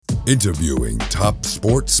interviewing top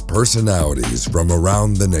sports personalities from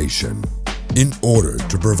around the nation in order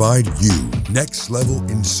to provide you next-level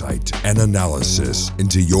insight and analysis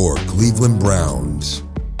into your Cleveland Browns.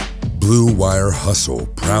 Blue Wire Hustle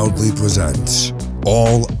proudly presents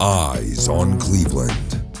All Eyes on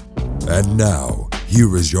Cleveland. And now,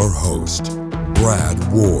 here is your host,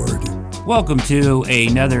 Brad Ward. Welcome to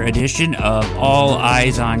another edition of All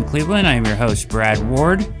Eyes on Cleveland. I'm your host, Brad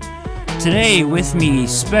Ward. Today with me,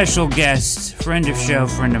 special guest, friend of show,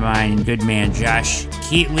 friend of mine, good man, Josh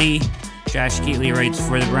Keatley. Josh Keatley writes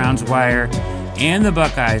for the Browns Wire and the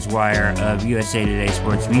Buckeyes Wire of USA Today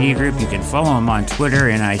Sports Media Group. You can follow him on Twitter,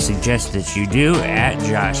 and I suggest that you do, at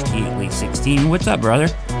Josh Keatley16. What's up, brother?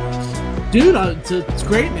 Dude, it's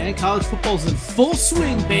great, man. College football's in full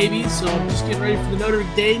swing, baby. So I'm just getting ready for the Notre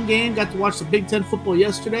Dame game. Got to watch the Big Ten football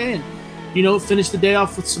yesterday, and finished the day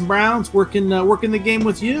off with some Browns, working the game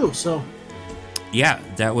with you. So, yeah,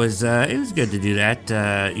 that was it was good to do that.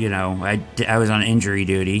 I was on injury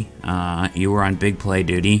duty. You were on big play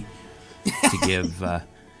duty to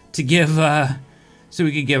give so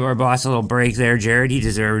we could give our boss a little break there. Jared, he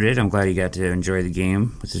deserved it. I'm glad he got to enjoy the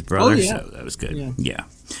game with his brother. Oh, yeah. So that was good. Yeah.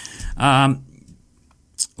 So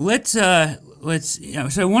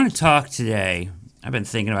I want to talk today. I've been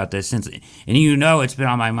thinking about this since, and it's been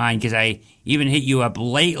on my mind because I even hit you up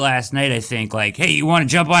late last night, I think, like, hey, you want to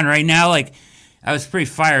jump on right now? Like, I was pretty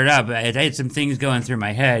fired up. I had some things going through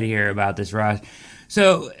my head here about this, Ross.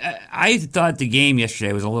 So I thought the game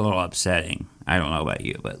yesterday was a little upsetting. I don't know about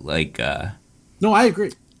you, but no, I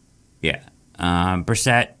agree. Yeah.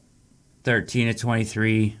 Brissett, 13 of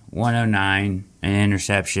 23, 109, an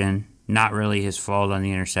interception. Not really his fault on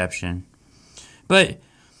the interception. But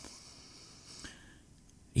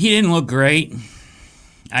he didn't look great,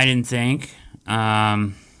 I didn't think.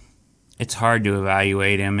 It's hard to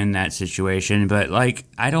evaluate him in that situation, but,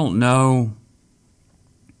 I don't know.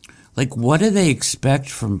 What do they expect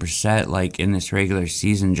from Brissett, in this regular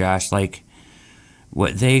season, Josh? What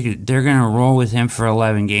they're going to roll with him for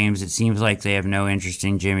 11 games. It seems like they have no interest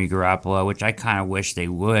in Jimmy Garoppolo, which I kind of wish they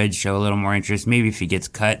would show a little more interest. Maybe if he gets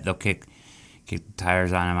cut, they'll kick the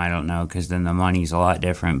tires on him. I don't know, because then the money's a lot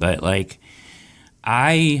different. But,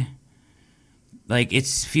 it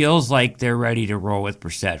feels like they're ready to roll with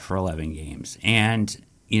Brissett for 11 games. And,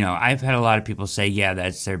 I've had a lot of people say, yeah,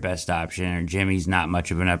 that's their best option, or Jimmy's not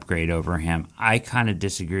much of an upgrade over him. I kind of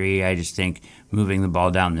disagree. I just think moving the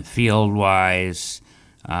ball down the field wise,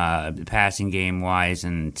 passing game wise,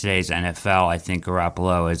 in today's NFL, I think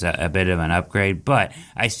Garoppolo is a bit of an upgrade. But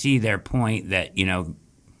I see their point that,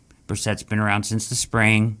 Brissett's been around since the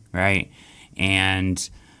spring, right? And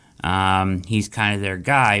he's kind of their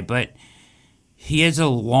guy. But he has a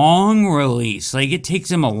long release. It takes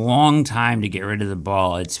him a long time to get rid of the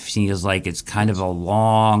ball. It feels like it's kind of a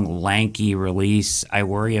long, lanky release. I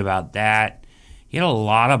worry about that. He had a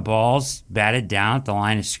lot of balls batted down at the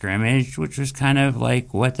line of scrimmage, which was kind of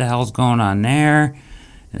what the hell's going on there?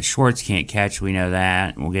 Schwartz can't catch, we know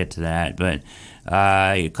that. We'll get to that. But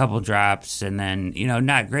a couple drops, and then,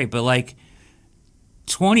 not great. But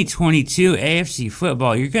 2022 AFC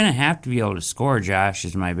football, you're going to have to be able to score, Josh,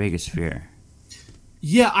 is my biggest fear.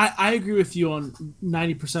 Yeah, I agree with you on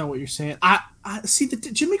 90% of what you're saying. I see the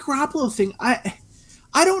Jimmy Garoppolo thing. I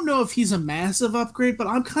don't know if he's a massive upgrade, but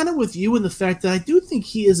I'm kind of with you in the fact that I do think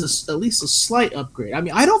he is at least a slight upgrade. I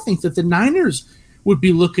mean, I don't think that the Niners would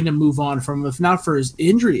be looking to move on from him if not for his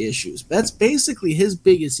injury issues. That's basically his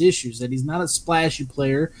biggest issues, that he's not a splashy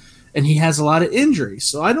player and he has a lot of injuries.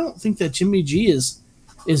 So I don't think that Jimmy G is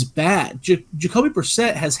bad. Jacoby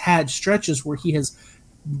Brissett has had stretches where he has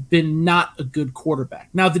been not a good quarterback.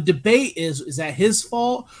 Now the debate is that his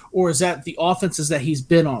fault, or is that the offenses that he's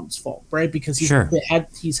been on's fault, right? Because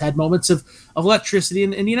he's had moments of electricity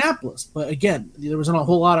in Indianapolis, but again, there wasn't a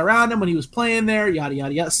whole lot around him when he was playing there. Yada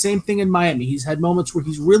yada yada. Same thing in Miami. He's had moments where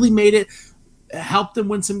he's really made it, helped them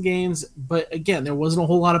win some games, but again, there wasn't a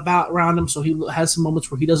whole lot around him, so he has some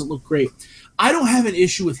moments where he doesn't look great. I don't have an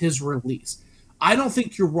issue with his release. I don't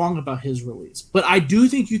think you're wrong about his release, but I do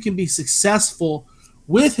think you can be successful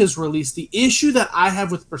with his release. The issue that I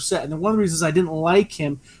have with Brissett, and one of the reasons I didn't like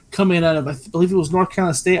him coming out of, I believe it was North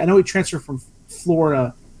Carolina State. I know he transferred from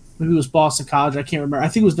Florida. Maybe it was Boston College. I can't remember. I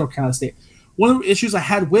think it was North Carolina State. One of the issues I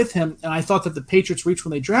had with him, and I thought that the Patriots reached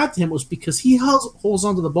when they drafted him, was because he holds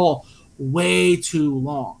onto the ball way too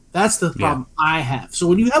long. That's the problem I have. So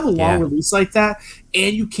when you have a long release like that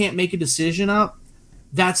and you can't make a decision up,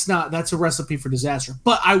 that's a recipe for disaster.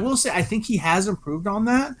 But I will say, I think he has improved on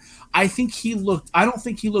that. I don't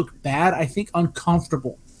think he looked bad. I think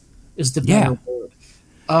uncomfortable is the better word.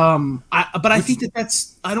 I think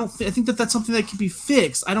that's I think that's something that can be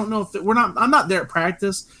fixed. I don't know if I'm not there at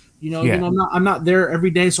practice. I'm not there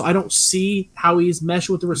every day, so I don't see how he's meshing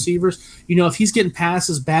with the receivers. If he's getting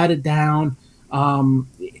passes batted down,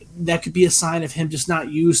 that could be a sign of him just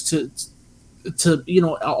not used to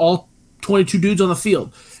all 22 dudes on the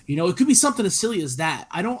field. It could be something as silly as that.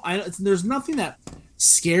 There's nothing that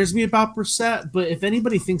scares me about Brissett, but if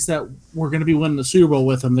anybody thinks that we're going to be winning the Super Bowl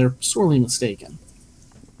with him, they're sorely mistaken.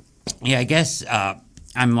 Yeah, I guess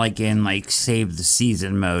I'm in save the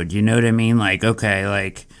season mode. You know what I mean?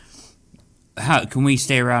 How can we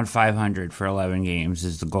stay around 500 for 11 games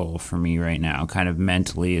is the goal for me right now. Kind of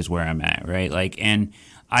mentally is where I'm at, right? And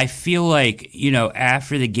I feel like,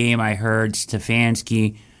 after the game I heard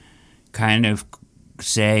Stefanski kind of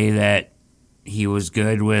say that he was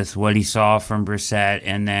good with what he saw from Brissett,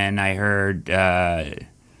 and then I heard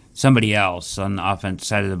somebody else on the offensive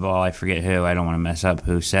side of the ball, I forget who, I don't want to mess up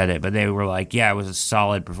who said it, but they were like, yeah, it was a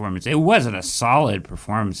solid performance. It wasn't a solid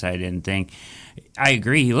performance, I didn't think. I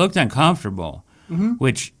agree, he looked uncomfortable,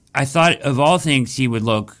 which I thought of all things he would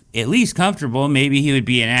look at least comfortable. Maybe he would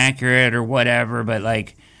be inaccurate or whatever, but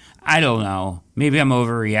I don't know. Maybe I'm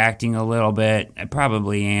overreacting a little bit. I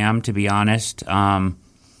probably am, to be honest. I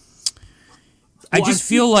just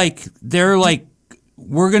feel like they're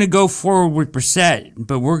we're going to go forward with Brissett,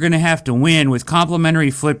 but we're going to have to win with complementary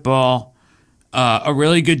football, a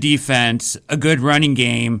really good defense, a good running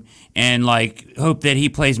game, and hope that he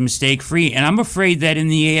plays mistake-free. And I'm afraid that in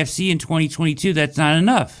the AFC in 2022, that's not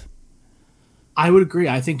enough. I would agree.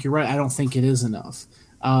 I think you're right. I don't think it is enough.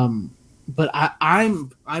 But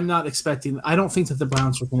I'm not expecting. I don't think that the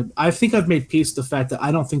Browns are going to. I think I've made peace with the fact that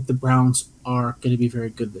I don't think the Browns are going to be very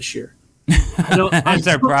good this year. That's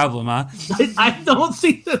our problem, huh? I don't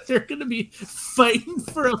think that they're going to be fighting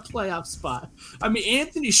for a playoff spot. I mean,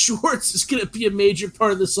 Anthony Schwartz is going to be a major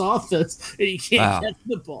part of this offense, and he can't catch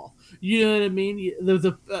the ball. You know what I mean?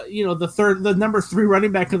 The number 3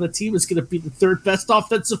 running back on the team is going to be the third best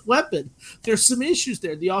offensive weapon. There's some issues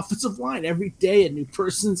there. The offensive line, every day a new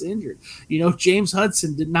person's injured. James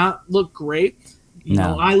Hudson did not look great.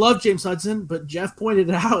 I love James Hudson, but Jeff pointed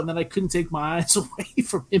it out, and then I couldn't take my eyes away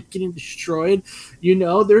from him getting destroyed.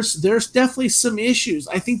 There's definitely some issues.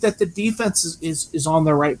 I think that the defense is on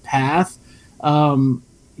the right path.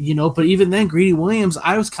 But even then, Greedy Williams,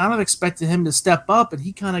 I was kind of expecting him to step up, and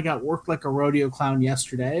he kind of got worked like a rodeo clown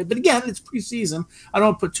yesterday. But again, it's preseason. I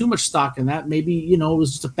don't put too much stock in that. Maybe, it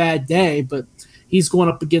was just a bad day, but he's going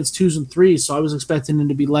up against 2s and 3s, so I was expecting him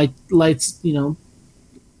to be lights,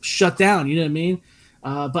 shut down. You know what I mean?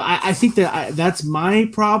 But I think that's my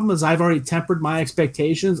problem, is I've already tempered my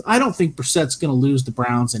expectations. I don't think Brissett's going to lose the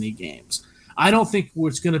Browns any games. I don't think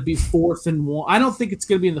it's going to be 4th and 1. I don't think it's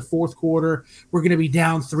going to be in the fourth quarter. We're going to be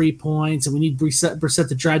down 3 points, and we need Brissett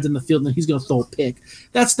to drive down the field, and then he's going to throw a pick.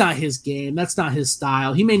 That's not his game. That's not his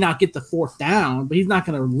style. He may not get the 4th down, but he's not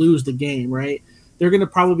going to lose the game, right? They're going to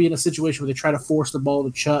probably be in a situation where they try to force the ball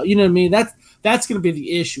to Chubb. You know what I mean? That's going to be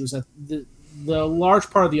the issue, is that the large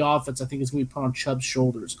part of the offense, I think, is going to be put on Chubb's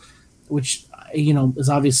shoulders, which, is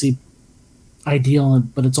obviously ideal,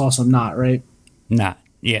 but it's also not, right? Not,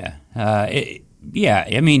 yeah. I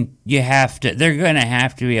mean, you have to. They're going to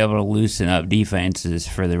have to be able to loosen up defenses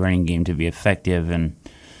for the running game to be effective, and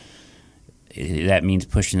that means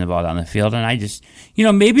pushing the ball down the field. And I just,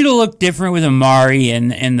 maybe it'll look different with Amari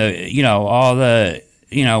and the, all the,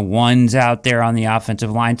 ones out there on the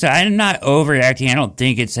offensive line. So I'm not overreacting. I don't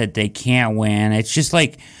think it's that they can't win. It's just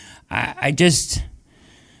I just,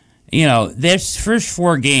 this first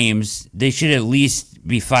 4 games, they should at least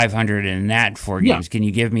be 500 in that 4 games. Can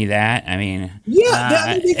you give me that? I mean,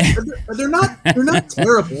 they're not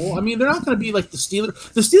terrible. I mean, they're not going to be like the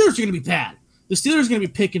Steelers. The Steelers are going to be bad. The Steelers are going to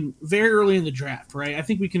be picking very early in the draft, right? I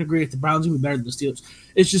think we can agree that the Browns are going to be better than the Steelers.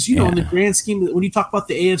 It's just, in the grand scheme, when you talk about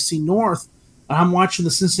the AFC North, I'm watching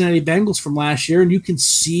the Cincinnati Bengals from last year, and you can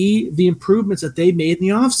see the improvements that they made in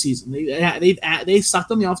the offseason. They sucked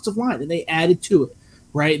on the offensive line, and they added to it.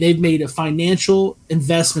 Right, they've made a financial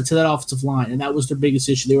investment to that offensive line, and that was their biggest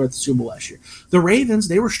issue. They were at the Super Bowl last year. The Ravens,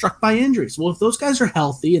 they were struck by injuries. Well, if those guys are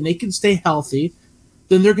healthy and they can stay healthy,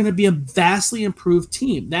 then they're going to be a vastly improved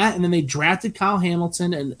team. And then they drafted Kyle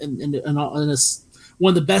Hamilton and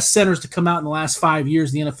one of the best centers to come out in the last 5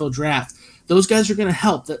 years in the NFL draft. Those guys are going to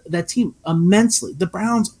help that team immensely. The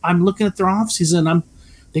Browns, I'm looking at their offseason.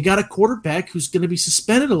 They got a quarterback who's going to be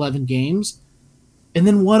suspended 11 games. And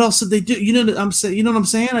then what else did they do? You know what I'm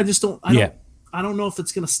saying? I just don't. I don't know if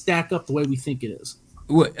it's going to stack up the way we think it is.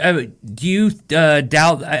 Do you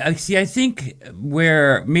doubt? I think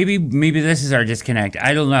where maybe this is our disconnect.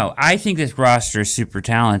 I don't know. I think this roster is super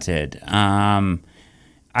talented.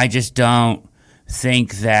 I just don't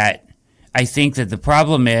think that. I think that the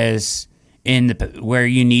problem is where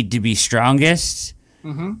you need to be strongest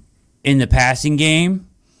in the passing game.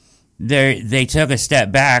 They took a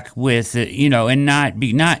step back with and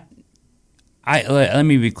not. Let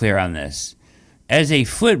me be clear on this. As a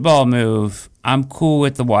football move, I'm cool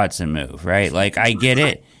with the Watson move, right? Like, I get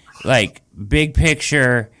it. Like, big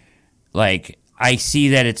picture, like, I see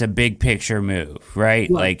that it's a big picture move,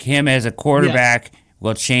 right? Like, him as a quarterback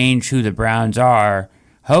will change who the Browns are,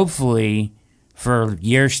 hopefully, for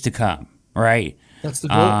years to come, right? That's the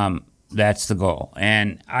goal. That's the goal.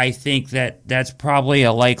 And I think that that's probably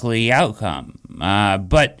a likely outcome.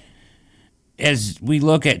 But as we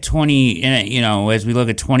look at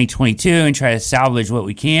 2022 and try to salvage what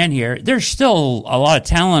we can here, there's still a lot of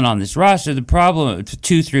talent on this roster. The problem,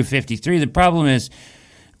 2 through 53, the problem is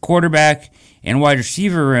quarterback and wide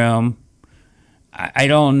receiver room. I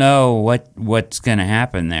don't know what's going to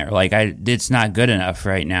happen there. Like, it's not good enough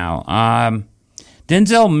right now.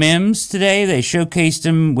 Denzel Mims today, they showcased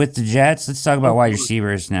him with the Jets. Let's talk about wide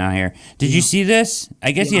receivers now here. Did you see this?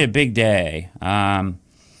 I guess he had a big day.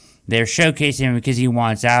 They're showcasing him because he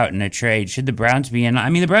wants out in a trade. Should the Browns be in? I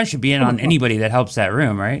mean, the Browns should be in on anybody that helps that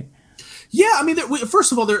room, right? Yeah, I mean,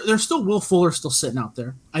 first of all, there's still Will Fuller still sitting out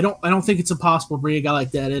there. I don't think it's impossible to bring a guy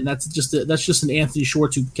like that in. That's just an Anthony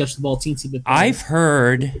Schwartz who can catch the ball teensy bit. I've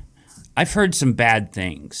heard some bad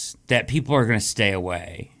things that people are going to stay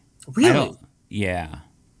away. Really? Yeah.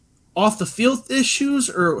 Off the field issues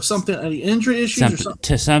or something, any injury issues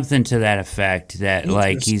something to that effect, that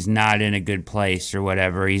like he's not in a good place or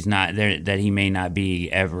whatever. He's not there, that he may not be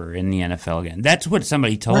ever in the NFL again. That's what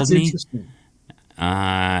somebody told me.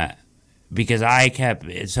 Because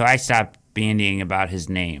I stopped bandying about his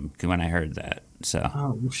name when I heard that. So.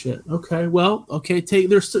 Oh shit. Okay. Well. Okay.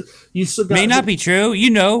 You still got. May not be true.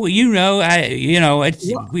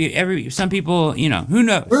 Some people. Who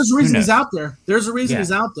knows? There's a reason he's out there. There's a reason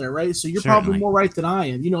he's out there, right? So you're probably more right than I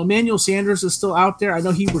am. Emmanuel Sanders is still out there. I know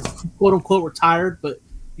he was quote unquote retired, but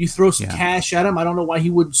you throw some cash at him. I don't know why he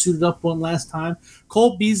wouldn't suit it up one last time.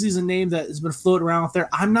 Cole Beasley's a name that has been floating around out there.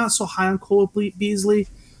 I'm not so high on Cole Beasley.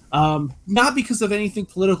 Not because of anything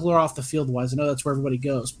political or off the field wise. I know that's where everybody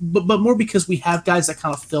goes, but more because we have guys that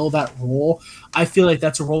kind of fill that role. I feel like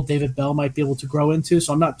that's a role David Bell might be able to grow into,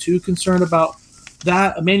 so I'm not too concerned about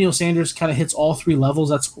that. Emmanuel Sanders kind of hits all three levels.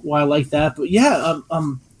 That's why I like that. But yeah,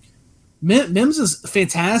 Mims is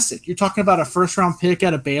fantastic. You're talking about a first round pick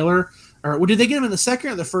out of Baylor, or did they get him in the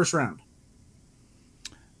second or the first round?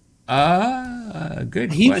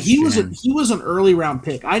 Good question. He was an early round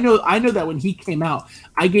pick. I know that when he came out,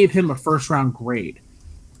 I gave him a first round grade.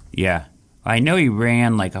 Yeah. I know he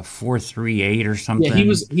ran like a 4.38 or something. Yeah,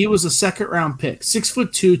 he was a second round pick.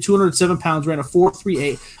 6'2", 207 pounds, ran a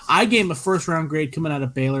 4.38. I gave him a first round grade coming out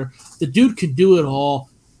of Baylor. The dude could do it all.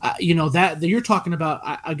 That you're talking about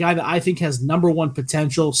a guy that I think has number one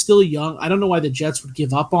potential, still young. I don't know why the Jets would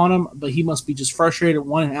give up on him, but he must be just frustrated,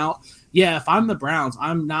 wanting out. Yeah, if I'm the Browns, I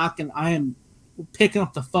am picking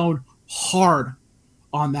up the phone hard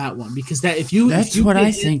on that one, because that's what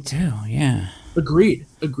I think too. Yeah. Agreed.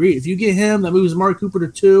 If you get him, that moves Amari Cooper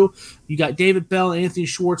to 2. You got David Bell and Anthony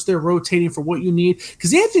Schwartz there rotating for what you need.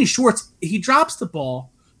 Because Anthony Schwartz, he drops the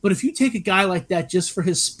ball, but if you take a guy like that just for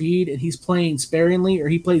his speed and he's playing sparingly, or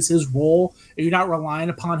he plays his role, and you're not relying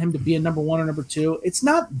upon him to be a number 1 or number 2, it's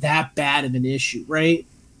not that bad of an issue, right?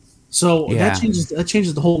 So that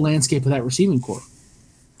changes the whole landscape of that receiving corps.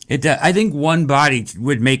 It does. I think one body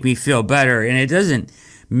would make me feel better, and it doesn't.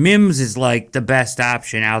 Mims is like the best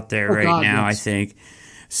option out there now, yes. I think.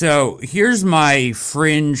 So here's my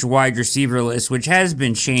fringe wide receiver list, which has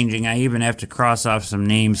been changing. I even have to cross off some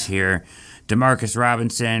names here. Demarcus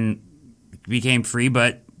Robinson became free,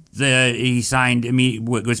 but he signed.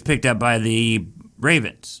 Was picked up by the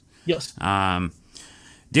Ravens. Yes.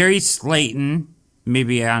 Darius Slayton,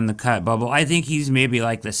 maybe on the cut bubble. I think he's maybe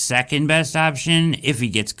like the second best option if he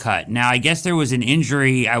gets cut. Now, I guess there was an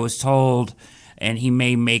injury, I was told, and he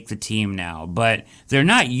may make the team now, but they're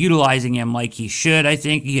not utilizing him like he should. I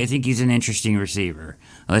think he's an interesting receiver.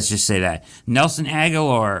 Let's just say that. Nelson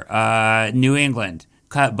Aguilar, New England,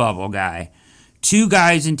 cut bubble guy. 2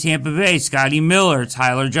 guys in Tampa Bay, Scotty Miller,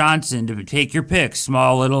 Tyler Johnson, to take your pick.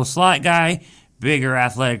 Small little slot guy, bigger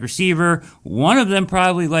athletic receiver. One of them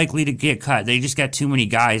probably likely to get cut. They just got too many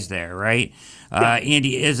guys there, right?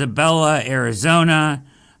 Andy Isabella, Arizona,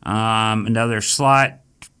 another slot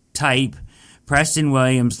type. Preston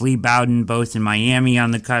Williams, Lee Bowden, both in Miami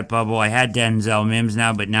on the cut bubble. I had Denzel Mims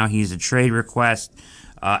but now he's a trade request.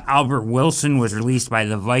 Albert Wilson was released by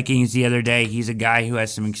the Vikings the other day. He's a guy who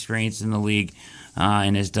has some experience in the league.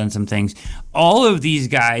 and has done some things. All of these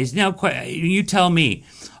guys, now you tell me,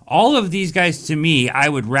 all of these guys to me,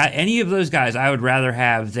 any of those guys I would rather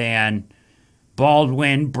have than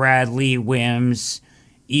Baldwin, Bradley, Wims,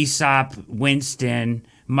 Aesop, Winston,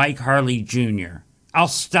 Mike Harley Jr. I'll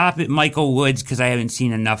stop at Michael Woods because I haven't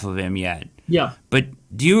seen enough of him yet. Yeah. But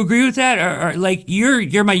do you agree with that? Or like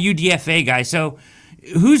you're my UDFA guy, so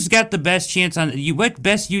who's got the best chance on you? What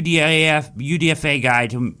best UDFA guy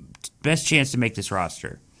to best chance to make this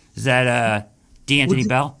roster? Is that D'Anthony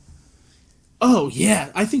Bell? Oh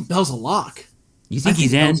yeah, I think Bell's a lock. You think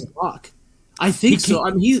he's in? Bell's a lock. I think so.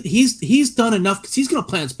 I mean, he's done enough because he's going to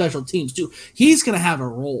play on special teams too. He's going to have a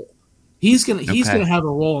role. He's gonna have a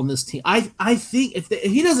role on this team. I think if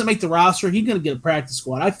he doesn't make the roster, he's gonna get a practice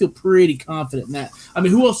squad. I feel pretty confident in that. I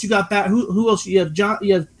mean, who else you got back? Who else you have?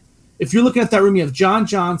 If you're looking at that room, you have John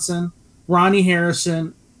Johnson, Ronnie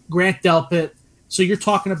Harrison, Grant Delpit. So you're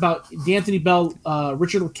talking about D'Anthony Bell,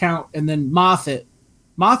 Richard LeCount, and then Moffitt.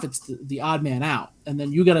 Moffitt's the odd man out. And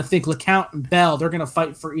then you got to think LeCount and Bell, they're going to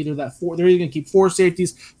fight for either that four. They're either going to keep 4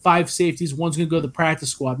 safeties, 5 safeties. One's going to go to the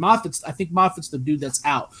practice squad. I think Moffitt's the dude that's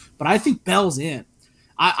out. But I think Bell's in.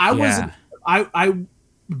 I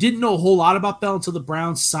didn't know a whole lot about Bell until the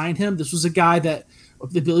Browns signed him. This was a guy that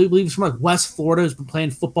I believe is from like West Florida, who's been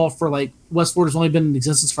playing football for West Florida's only been in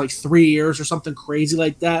existence for 3 years or something crazy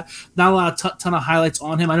like that. Not a lot of ton of highlights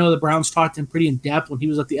on him. I know the Browns talked to him pretty in depth when he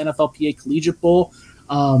was at the NFLPA Collegiate Bowl.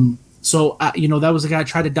 So that was a guy I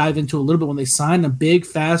tried to dive into a little bit when they signed him. Big,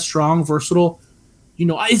 fast, strong, versatile.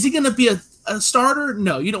 Is he going to be a starter?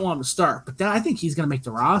 No, you don't want him to start. But I think he's going to make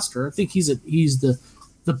the roster. I think he's the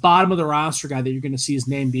bottom of the roster guy that you're going to see his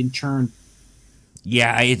name being churned.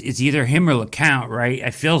 Yeah, it's either him or LeCount, right?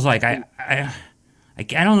 It feels like I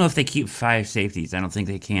don't know if they keep 5 safeties. I don't think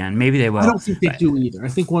they can. Maybe they will. I don't think they do either. I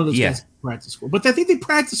think one of those guys practice squad. But I think they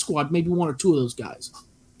practice squad maybe 1 or 2 of those guys.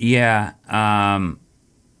 Yeah.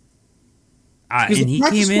 And he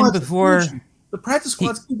came in before. The practice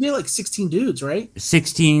squad's going to be like 16 dudes, right?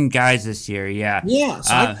 16 guys this year, yeah. Yeah,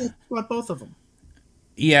 so I think about both of them.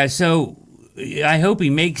 Yeah, so I hope he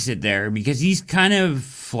makes it there because he's kind of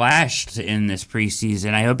flashed in this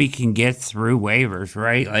preseason. I hope he can get through waivers,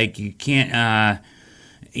 right? Like you can't, I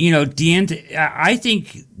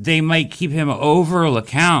think they might keep him over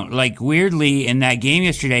LeCount. Like weirdly, in that game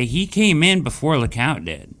yesterday, he came in before LeCount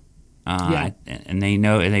did. And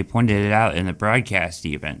they pointed it out in the broadcast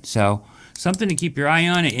even. So something to keep your eye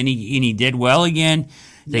on. And he did well again.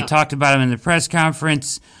 They talked about him in the press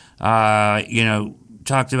conference.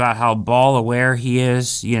 Talked about how ball aware he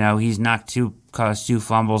is. He's caused 2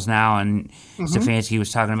 fumbles now. And Stefanski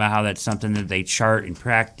was talking about how that's something that they chart in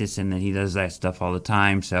practice and that he does that stuff all the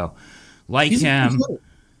time. So he's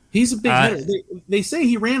a big hitter. They say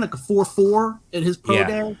he ran like a 4.4 at his pro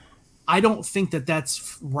day. I don't think that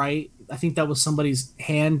that's right. I think that was somebody's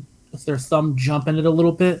hand with their thumb jumping it a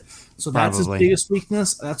little bit. So that's his biggest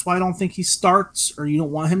weakness. That's why I don't think he starts, or you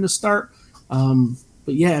don't want him to start.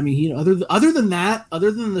 But yeah, I mean, other than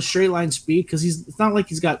the straight line speed, because it's not like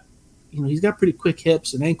he's got pretty quick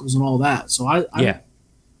hips and ankles and all that. So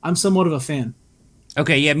I'm somewhat of a fan.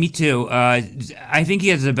 Okay, yeah, me too. I think he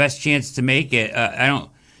has the best chance to make it.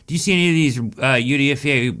 Do you see any of these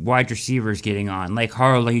UDFA wide receivers getting on, like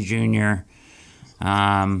Harley Jr.,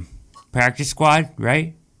 practice squad,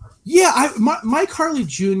 right? Yeah, Mike Harley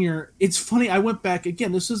Jr., it's funny. I went back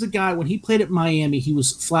again. This is a guy, when he played at Miami, he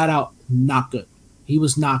was flat out not good. He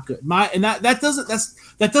was not good.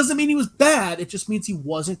 That doesn't mean he was bad. It just means he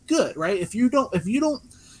wasn't good, right? If you're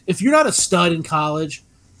not a stud in college,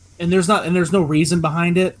 and there's no reason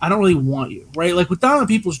behind it, I don't really want you, right? Like with Donovan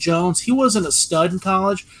Peoples-Jones, he wasn't a stud in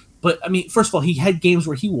college, but I mean, first of all, he had games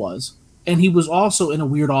where he was, and he was also in a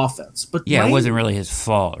weird offense. But yeah, Miami, it wasn't really his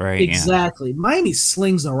fault, right? Exactly. Yeah. Miami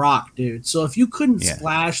slings the rock, dude. So if you couldn't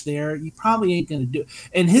splash there, you probably ain't gonna do it.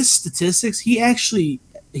 And his statistics, he actually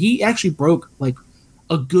broke like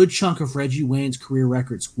a good chunk of Reggie Wayne's career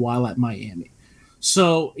records while at Miami.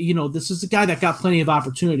 So, this is a guy that got plenty of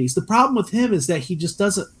opportunities. The problem with him is that he just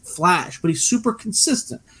doesn't flash, but he's super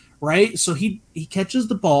consistent, right? So he catches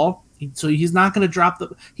the ball. So he's not going to drop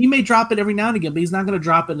he may drop it every now and again, but he's not going to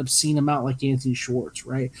drop an obscene amount like Anthony Schwartz,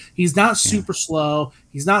 right? He's not super slow.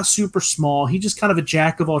 He's not super small. He's just kind of a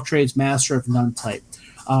jack of all trades, master of none type.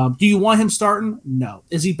 Do you want him starting? No.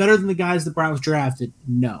 Is he better than the guys the Browns drafted?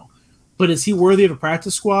 No. But is he worthy of a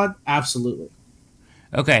practice squad? Absolutely.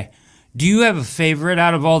 Okay. Do you have a favorite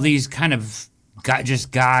out of all these kind of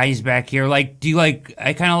just guys back here? Like,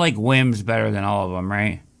 I kind of like Wims better than all of them,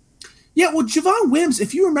 right? Yeah, well, Javon Wims,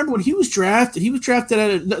 if you remember when he was drafted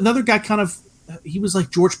at another guy he was like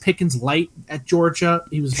George Pickens light at Georgia.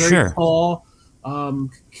 He was very tall,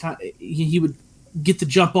 He would get the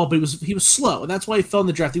jump ball, but he was slow, and that's why he fell in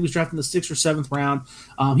the draft. He was drafted in the 6th or 7th round.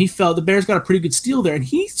 He fell. The Bears got a pretty good steal there, and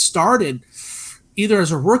he started either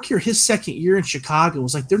as a rookie or his second year in Chicago. It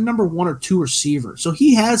was like their number 1 or 2 receiver. So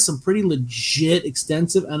he has some pretty legit,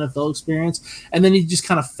 extensive NFL experience, and then he just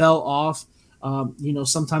kind of fell off.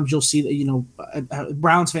 Sometimes you'll see that,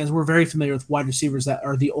 Browns fans, we're very familiar with wide receivers that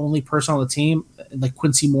are the only person on the team, like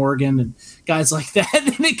Quincy Morgan and guys like that,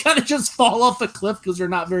 and they kind of just fall off a cliff because they're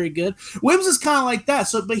not very good. Wims is kind of like that.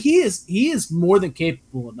 So, but he is more than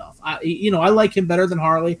capable enough. I like him better than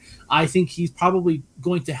Harley. I think he's probably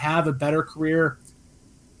going to have a better career.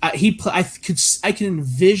 I can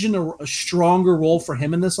envision a stronger role for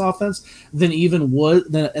him in this offense than even more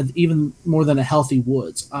than a healthy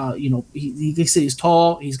Woods. They say he's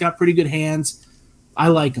tall, he's got pretty good hands. I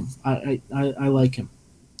like him. I like him.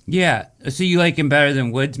 Yeah. So you like him better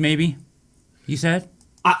than Woods, maybe? You said?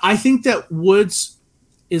 I think that Woods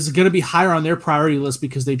is going to be higher on their priority list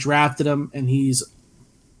because they drafted him and he's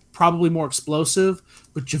probably more explosive.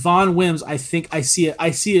 But Javon Wims, I think I see it.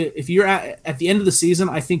 If you're at the end of the season,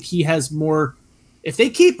 I think he has more. If they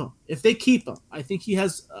keep him, I think he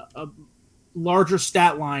has a larger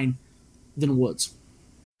stat line than Woods.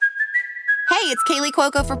 Hey, it's Kaylee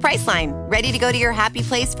Cuoco for Priceline. Ready to go to your happy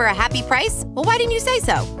place for a happy price? Well, why didn't you say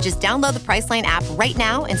so? Just download the Priceline app right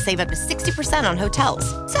now and save up to 60% on hotels.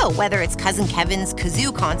 So whether it's Cousin Kevin's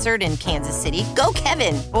Kazoo Concert in Kansas City, go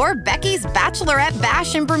Kevin, or Becky's Bachelorette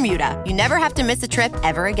Bash in Bermuda, you never have to miss a trip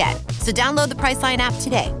ever again. So download the Priceline app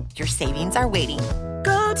today. Your savings are waiting.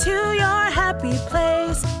 Go to your happy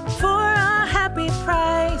place for a happy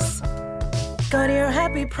price. Go to your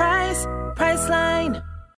happy price, Priceline.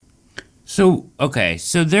 So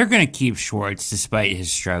they're going to keep Schwartz despite his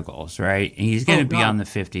struggles, right? And he's going to be on the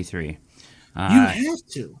 53. You have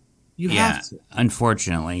to. Have to.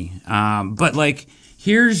 Unfortunately. But,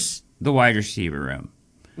 here's the wide receiver room.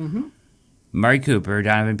 Mm-hmm. Murray Cooper,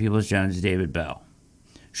 Donovan Peoples-Jones, David Bell.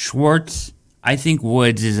 Schwartz, I think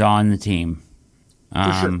Woods is on the team.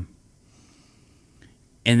 For sure.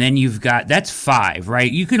 And then you've got, that's 5, right?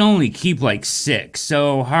 You can only keep, 6.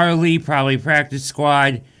 So Harley, probably practice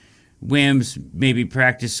squad. Wims, maybe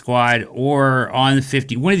practice squad, or on the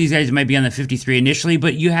 50. One of these guys might be on the 53 initially,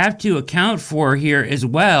 but you have to account for here as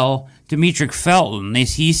well Demetric Felton.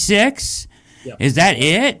 Is he 6? Yep. Is that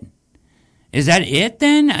it? Is that it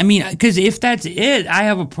then? I mean, because if that's it, I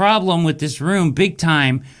have a problem with this room big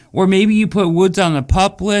time. Or maybe you put Woods on the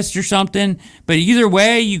PUP list or something. But either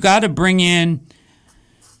way, you got to bring in.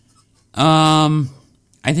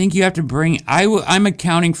 I think you have to bring. I'm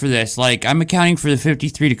accounting for this. I'm accounting for the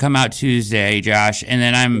 53 to come out Tuesday, Josh, and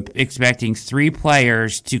then I'm expecting 3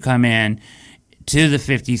 players to come in to the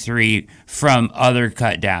 53 from other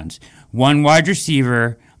cut downs. 1 wide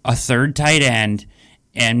receiver, a 3rd tight end,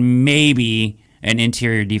 and maybe an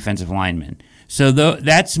interior defensive lineman. So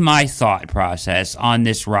that's my thought process on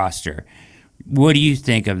this roster. What do you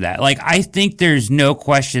think of that? I think there's no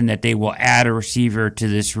question that they will add a receiver to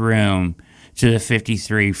this room, to the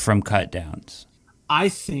 53 from cut downs. I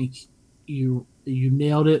think you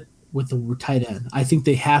nailed it with the tight end. I think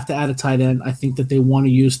they have to add a tight end. I think that they want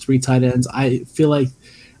to use 3 tight ends. I feel like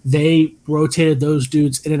they rotated those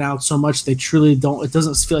dudes in and out so much they truly don't. It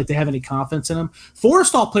doesn't feel like they have any confidence in them.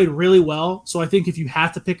 Forrestall played really well, so I think if you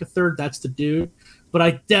have to pick a 3rd, that's the dude. But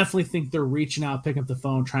I definitely think they're reaching out, picking up the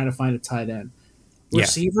phone, trying to find a tight end.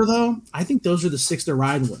 Receiver, though, I think those are the 6 they're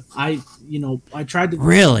riding with. I tried to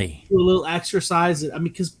really do a little exercise. I mean,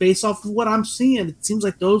 because based off of what I'm seeing, it seems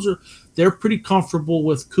like they're pretty comfortable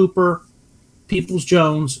with Cooper,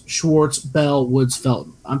 Peoples-Jones, Schwartz, Bell, Woods,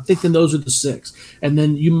 Felton. I'm thinking those are the 6, and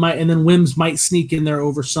then Wims might sneak in there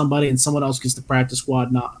over somebody, and someone else gets the practice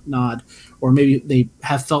squad nod, or maybe they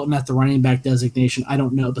have Felton at the running back designation. I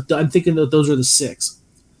don't know, but I'm thinking that those are the 6,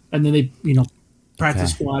 and then they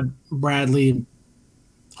practice squad Bradley and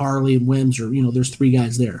Harley and Wims, or there's 3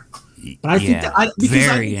 guys there. But I think that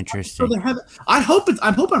very interesting. I hope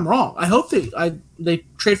I'm wrong. I hope they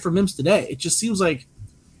trade for Mims today. It just seems like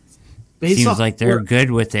they're good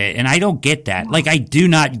with it, and I don't get that. I do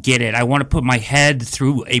not get it. I want to put my head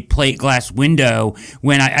through a plate glass window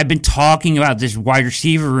when I've been talking about this wide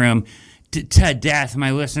receiver room to death.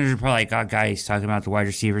 My listeners are probably like, "Oh, guys, talking about the wide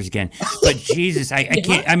receivers again." But Jesus, I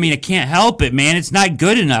can't. I mean, I can't help it, man. It's not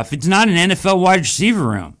good enough. It's not an NFL wide receiver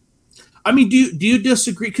room. I mean, do you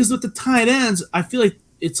disagree? Because with the tight ends, I feel like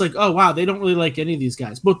it's like, oh wow, they don't really like any of these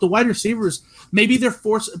guys. But the wide receivers, maybe they're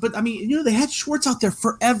forced. But I mean, they had Schwartz out there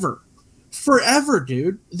forever,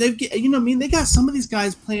 dude. They got some of these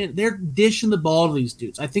guys playing. They're dishing the ball to these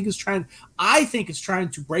dudes. I think it's trying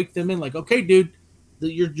to break them in. Okay, dude.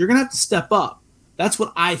 You're gonna have to step up. That's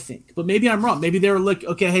what I think. But maybe I'm wrong. Maybe they were like,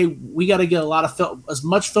 okay, hey, we got to get a lot of film, as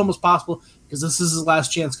much film as possible, because this is his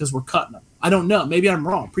last chance because we're cutting him. I don't know. Maybe I'm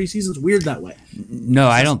wrong. Preseason's weird that way. No,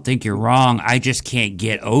 I don't think you're wrong. I just can't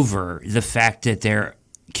get over the fact that they're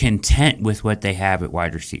content with what they have at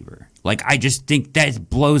wide receiver. Like, I just think that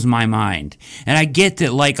blows my mind. And I get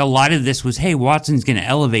that, like, a lot of this was, hey, Watson's going to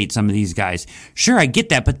elevate some of these guys. Sure, I get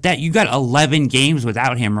that, but you got 11 games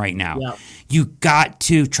without him right now. Yeah. You got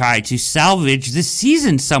to try to salvage the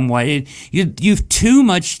season somewhat. You've too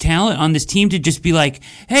much talent on this team to just be like,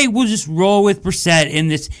 hey, we'll just roll with Brissett in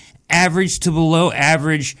this average to below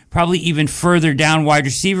average, probably even further down wide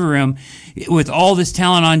receiver room with all this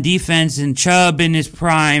talent on defense and Chubb in his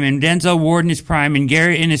prime and Denzel Ward in his prime and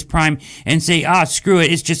Garrett in his prime and say, screw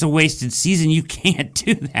it, it's just a wasted season. You can't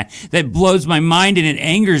do that. That blows my mind and it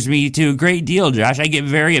angers me to a great deal, Josh. I get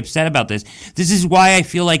very upset about this. This is why I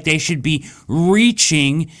feel like they should be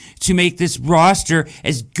reaching to make this roster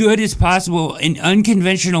as good as possible in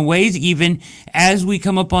unconventional ways, even as we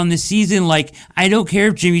come up on the season. Like, I don't care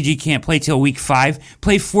if Jimmy G can't play till week 5.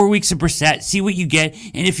 Play 4 weeks of Brissett, see what you get,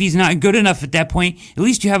 and if he's not good enough at that point, at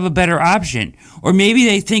least you have a better option. Or maybe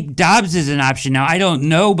they think Dobbs is an option now. I don't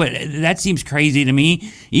know, but that seems crazy to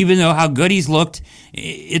me. Even though how good he's looked,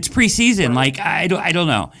 it's preseason. Like, I don't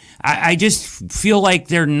know. I just feel like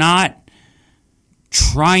they're not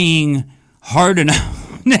trying hard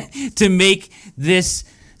enough to make this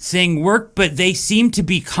thing work, but they seem to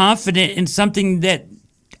be confident in something that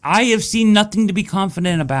I have seen nothing to be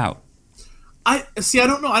confident about. I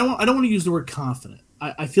don't know. I don't want to use the word confident.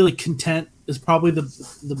 I feel like content is probably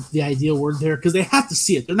the ideal word there, because they have to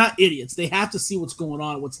see it. They're not idiots. They have to see what's going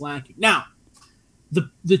on, what's lacking. Now,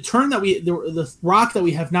 the turn that the rock that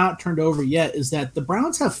we have not turned over yet is that the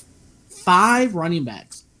Browns have 5 running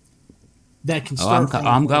backs that can start.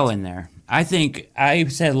 I'm going there. I think I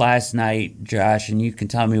said last night, Josh, and you can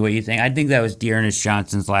tell me what you think. I think that was Dearness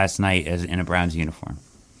Johnson's last night in a Browns uniform.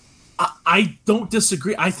 I don't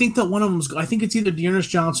disagree. I think that one of them I think it's either Dearness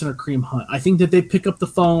Johnson or Kareem Hunt. I think that they pick up the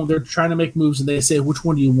phone, they're trying to make moves, and they say, which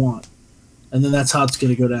one do you want? And then that's how it's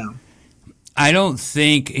going to go down. I don't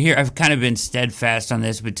think, here, I've kind of been steadfast on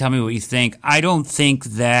this, but tell me what you think. I don't think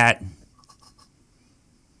that,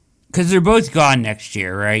 because they're both gone next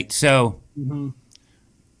year, right? So,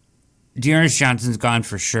 Dearness Johnson's gone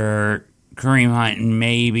for sure. Kareem Hunt,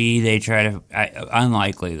 maybe they try to,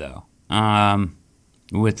 unlikely though.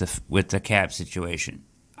 With the cap situation.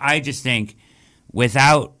 I just think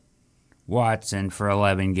without Watson for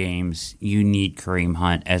 11 games, you need Kareem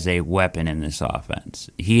Hunt as a weapon in this offense.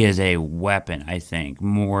 He is a weapon, I think,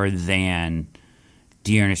 more than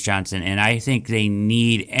Dearness Johnson. And I think they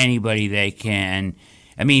need anybody they can.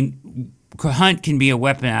 I mean, Hunt can be a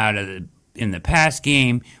weapon in the pass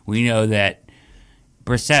game. We know that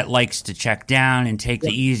Brissett likes to check down and take the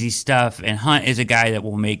easy stuff, and Hunt is a guy that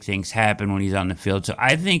will make things happen when he's on the field. So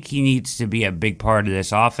I think he needs to be a big part of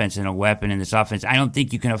this offense and a weapon in this offense. I don't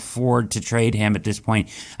think you can afford to trade him at this point.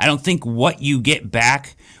 I don't think what you get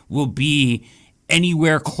back will be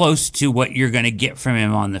anywhere close to what you're going to get from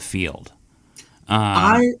him on the field.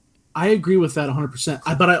 I agree with that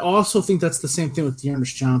 100%. But I also think that's the same thing with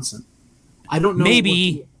Dearness Johnson. I don't know.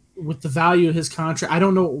 Maybe. With the value of his contract, I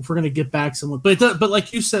don't know if we're going to get back someone. But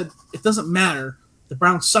like you said, it doesn't matter. The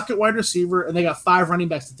Browns suck at wide receiver, and they got 5 running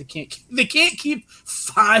backs that they can't keep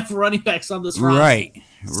 5 running backs on this roster. Right,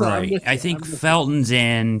 so right. I think Felton's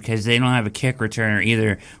in because they don't have a kick returner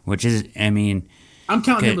either, which is, I mean, I'm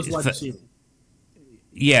counting him as wide receiver.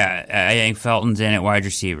 Yeah, I think Felton's in at wide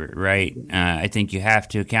receiver, right? I think you have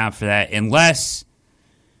to account for that, unless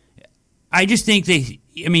I just think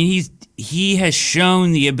he has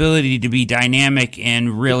shown the ability to be dynamic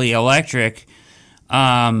and really electric.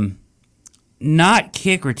 Not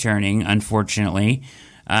kick returning, unfortunately,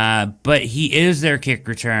 but he is their kick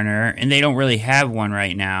returner, and they don't really have one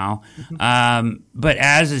right now. But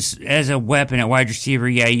as a weapon at wide receiver,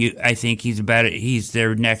 I think he's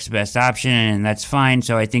their next best option, and that's fine.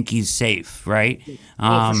 So I think he's safe, right?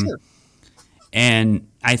 For sure. And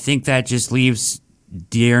I think that just leaves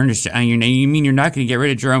Dearness. You mean you're not going to get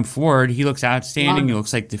rid of Jerome Ford? He looks outstanding. He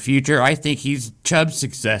looks like the future. I think he's Chubb's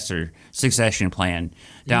succession plan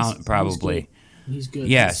probably. He's good.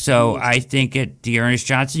 Yeah, so I think at Dearness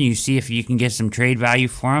Johnson, you see if you can get some trade value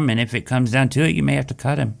for him, and if it comes down to it, you may have to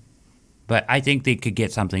cut him. But I think they could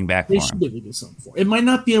get something back for him. They should be able to get something for him. It might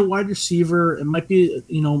not be a wide receiver. It might be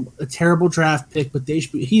a terrible draft pick, but they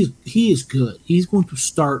should be. He is good. He's going to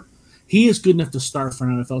start. He is good enough to start for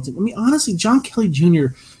an NFL team. I mean, honestly, John Kelly Jr.,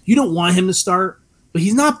 you don't want him to start, but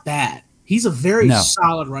he's not bad. He's a very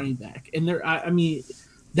solid running back. And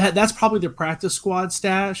That's probably their practice squad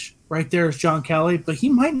stash right there is John Kelly, but he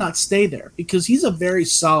might not stay there because he's a very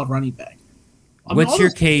solid running back. What's your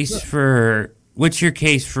case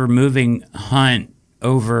for moving Hunt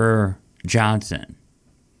over Johnson?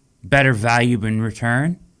 Better value in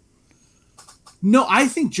return? No, I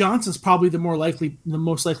think Johnson's probably the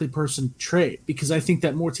most likely person to trade because I think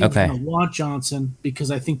that more teams are going to want Johnson because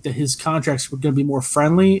I think that his contracts are going to be more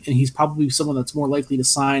friendly and he's probably someone that's more likely to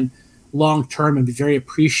sign long term and be very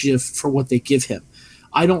appreciative for what they give him.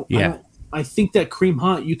 I think that Kareem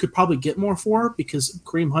Hunt you could probably get more for because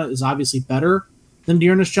Kareem Hunt is obviously better than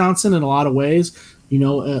Dearness Johnson in a lot of ways.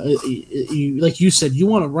 Like you said, you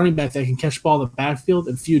want a running back that can catch the ball in the backfield,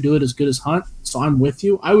 and few do it as good as Hunt. So I'm with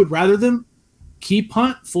you. I would rather them keep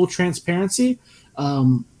Hunt, full transparency.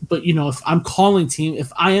 But if I'm calling team,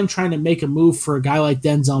 if I am trying to make a move for a guy like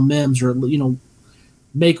Denzel Mims or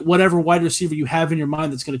make whatever wide receiver you have in your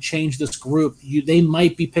mind that's going to change this group, they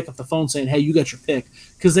might be pick up the phone saying, "Hey, you got your pick,"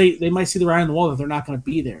 because they might see the writing on the wall that they're not going to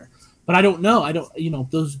be there. But I don't know.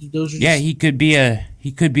 Those are just, he could be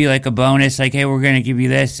like a bonus, like, hey, we're going to give you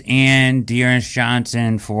this and Dearness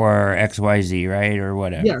Johnson for XYZ, right, or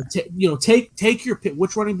whatever. Yeah, take your pick.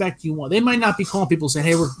 Which running back do you want? They might not be calling people saying,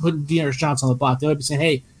 "Hey, we're putting Dearness Johnson on the block." They might be saying,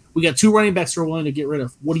 "Hey, we got 2 running backs we're willing to get rid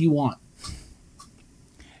of. What do you want?"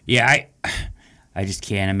 Yeah, I just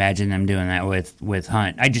can't imagine them doing that with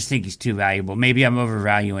Hunt. I just think he's too valuable. Maybe I'm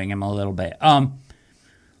overvaluing him a little bit.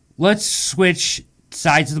 Let's switch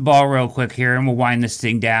sides of the ball real quick here, and we'll wind this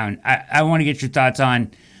thing down. I want to get your thoughts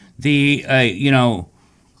on the,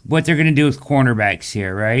 what they're going to do with cornerbacks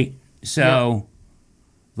here, right? So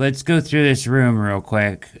let's go through this room real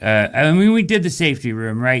quick. We did the safety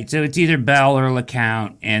room, right? So it's either Bell or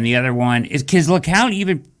LeCount, and the other one is because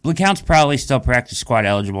LeCount's probably still practice squad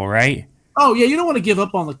eligible, right? Oh, yeah, you don't want to give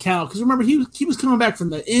up on LeCount because remember, he was coming back from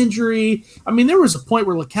the injury. I mean, there was a point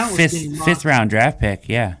where LeCount was getting mocked. Fifth-round draft pick,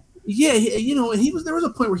 yeah. Yeah, there was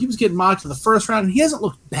a point where he was getting mocked in the first round, and he hasn't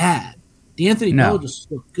looked bad. D'Anthony Bell just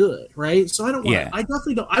looked good, right? So I don't want. I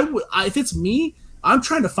definitely don't. If it's me, I'm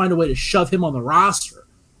trying to find a way to shove him on the roster.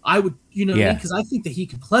 I would, because I think that he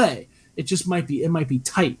could play. It just might be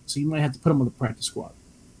tight, so you might have to put him on the practice squad.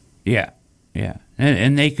 Yeah,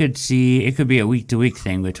 and they could see it could be a week-to-week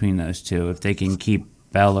thing between those two if they can keep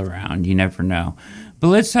Bell around. You never know. But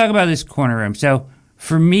let's talk about this corner room. So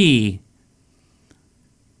for me,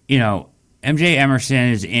 MJ Emerson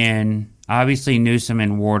is in. Obviously, Newsome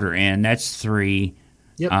and Ward are in. That's 3.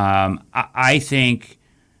 Yep. I think,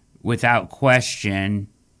 without question,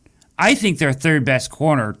 I think their third best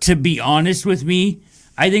corner. To be honest with me,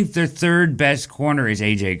 I think their third best corner is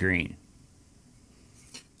AJ Green.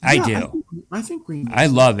 I do. I think Green. I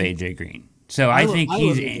love AJ Green, so I think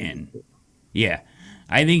he's in. Yeah,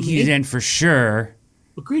 I think he's in for sure.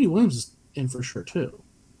 But Greedy Williams is in for sure too.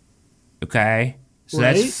 Okay. So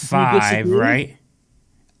that's 5, right?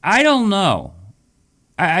 I don't know.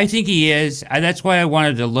 I think he is. That's why I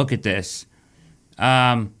wanted to look at this.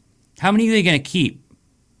 How many are they going to keep?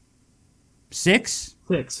 6?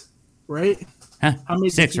 6, right? Huh? How many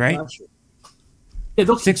 6, right? Yeah,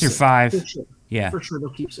 they'll keep 6 or 5. For sure. Yeah. For sure,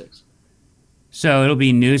 they'll keep 6. So it'll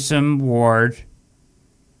be Newsome, Ward,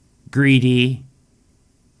 Greedy,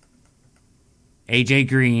 AJ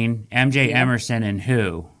Green, MJ Emerson, and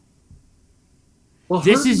who? Well,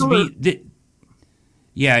 this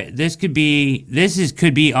could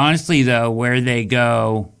be honestly though where they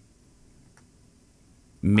go.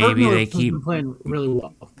 Maybe they keep been playing really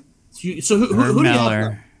well. So who do you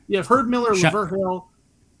have? You have Herb Miller, Lavert Hill,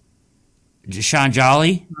 Sean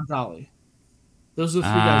Jolly. Those are the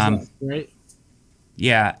 3 guys left, right?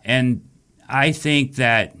 Yeah, and I think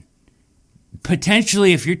that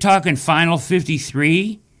potentially, if you're talking final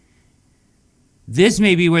 53. This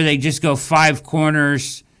may be where they just go 5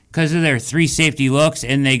 corners because of their 3 safety looks,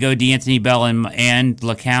 and they go D'Anthony Bell and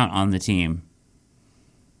LeCount on the team.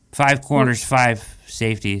 5 corners, 5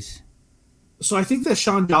 safeties. So I think that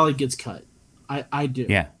Sean Jolly gets cut. I do.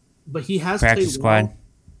 Yeah. But he has practice squad.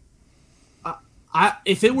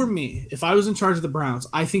 If it were me, if I was in charge of the Browns,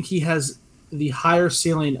 I think he has the higher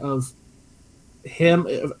ceiling of him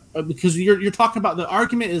because you're talking about the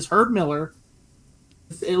argument is Herb Miller.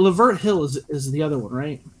 Lavert Hill is the other one,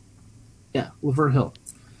 right? Yeah, Lavert Hill.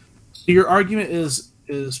 So your argument is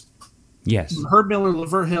yes, Herb Miller,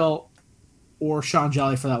 Lavert Hill, or Sean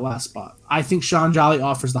Jolly for that last spot. I think Sean Jolly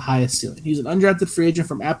offers the highest ceiling. He's an undrafted free agent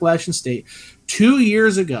from Appalachian State. 2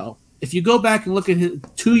 years ago, if you go back and look at his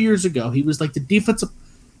 2 years ago, he was like the defensive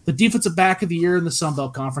back of the year in the Sun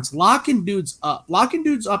Belt Conference. Locking dudes up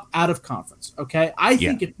out of conference. Okay, I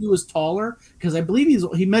think if he was taller, because I believe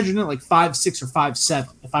he measured in like 5'6" or 5'7",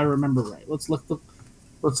 if I remember right. Let's look.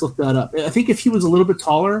 Let's look that up. I think if he was a little bit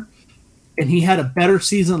taller and he had a better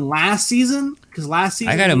season last season, because last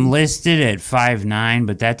season I got him listed at 5'9",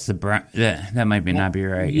 but that's that might not be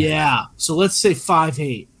right. Yeah. So let's say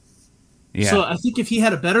 5'8". Yeah. So I think if he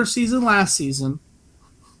had a better season last season,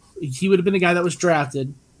 he would have been the guy that was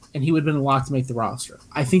drafted, and he would have been locked to make the roster.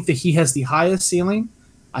 I think that he has the highest ceiling.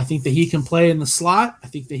 I think that he can play in the slot. I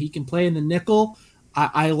think that he can play in the nickel.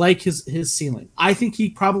 I like his ceiling. I think he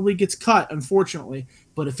probably gets cut, unfortunately.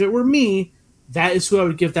 But if it were me, that is who I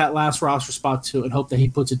would give that last roster spot to and hope that he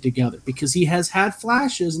puts it together, because he has had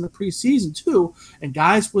flashes in the preseason too. And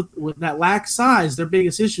guys with that lack size, their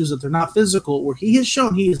biggest issue is that they're not physical, where he has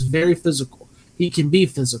shown he is very physical. He can be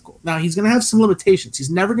physical. Now, he's going to have some limitations. He's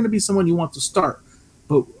never going to be someone you want to start.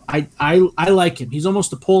 But I like him. He's almost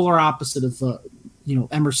the polar opposite of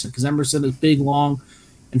Emerson, because Emerson is big, long,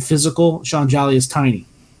 and physical. Sean Jolly is tiny.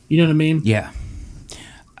 You know what I mean? Yeah.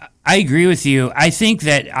 I agree with you. I think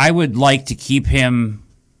that I would like to keep him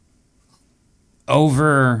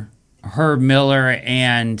over Herb Miller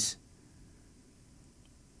and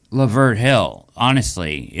Lavert Hill,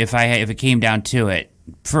 honestly, if it came down to it,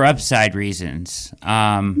 for upside reasons.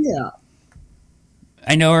 Yeah.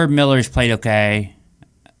 I know Herb Miller's played okay,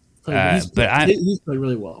 he's played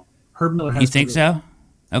really well. Herb Miller has. You think so?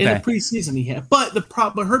 Okay. In the preseason, he had, but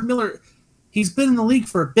Herb Miller, he's been in the league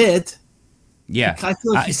for a bit. Yeah, I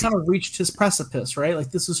feel like he's kind of reached his precipice, right?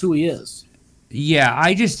 Like, this is who he is. Yeah,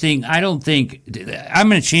 I'm going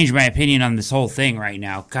to change my opinion on this whole thing right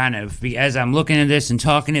now, kind of, as I'm looking at this and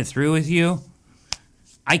talking it through with you.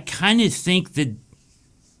 I kind of think that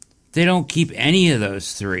they don't keep any of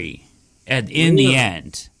those three in the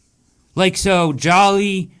end. Like, so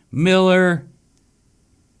Jolly, Miller,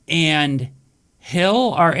 and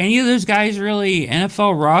Hill, are any of those guys really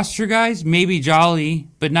NFL roster guys? Maybe Jolly,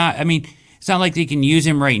 but not, I mean, it's not like they can use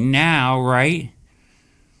him right now, right?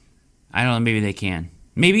 I don't know. Maybe they can.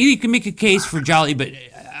 Maybe you can make a case for Jolly, but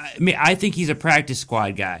I think he's a practice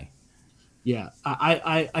squad guy. Yeah,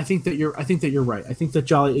 I think that you're right. I think that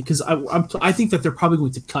Jolly, because I think that they're probably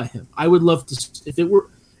going to cut him. I would love to, if it were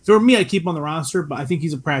me, I'd keep him on the roster, but I think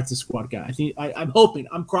he's a practice squad guy. I think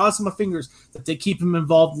I'm crossing my fingers that they keep him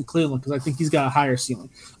involved in Cleveland, because I think he's got a higher ceiling.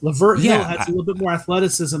 Lavert Hill has a little bit more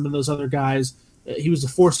athleticism than those other guys. He was a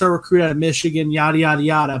 4-star recruit out of Michigan, yada, yada,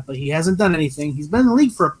 yada, but he hasn't done anything. He's been in the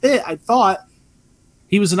league for a bit, I thought.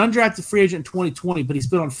 He was an undrafted free agent in 2020, but he's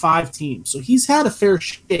been on 5 teams. So he's had a fair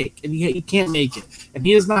shake, and he can't make it. And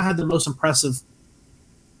he has not had the most impressive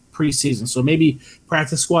preseason. So maybe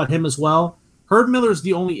practice squad him as well. Herb Miller is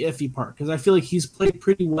the only iffy part, because I feel like he's played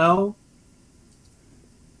pretty well.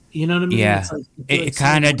 You know what I mean? Yeah. It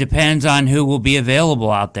kind of depends on who will be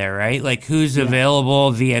available out there, right? Like, who's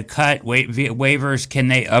available via cut, via waivers. Can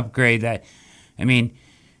they upgrade that? I mean,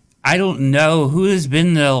 I don't know who has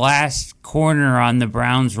been the last corner on the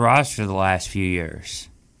Browns roster the last few years.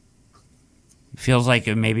 It feels like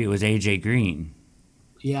maybe it was A.J. Green.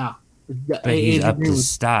 Yeah. But he's up to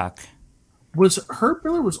stock. Herb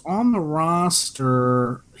Miller was on the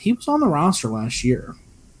roster. He was on the roster last year.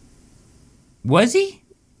 Was he?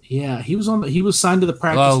 Yeah, he was signed to the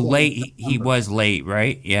practice. Oh, late. He was late,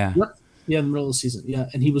 right? Yeah. Yep. Yeah, in the middle of the season. Yeah,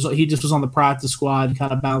 and he just was on the practice squad and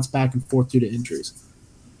kind of bounced back and forth due to injuries.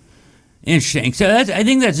 Interesting. So I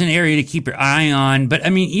think that's an area to keep your eye on. But I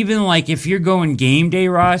mean, even like if you're going game day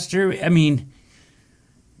roster, I mean,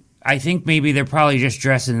 I think maybe they're probably just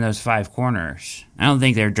dressing those 5 corners. I don't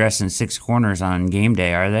think they're dressing 6 corners on game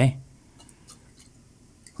day, are they?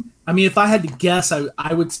 I mean, if I had to guess,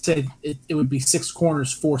 I would say it would be 6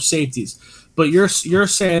 corners, 4 safeties. But you're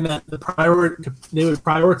saying that they would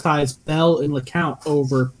prioritize Bell and LeCount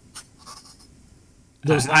over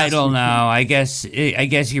those. I don't know. I guess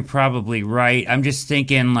you're probably right. I'm just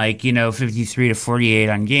thinking 53 to 48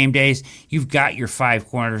 on game days. You've got your 5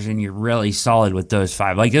 corners, and you're really solid with those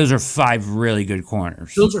 5. Like, those are 5 really good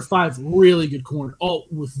corners. Those are 5 really good corners.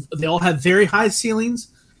 They all have very high ceilings.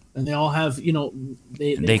 And they all have,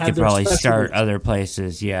 they could probably start other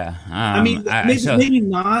places, yeah. Maybe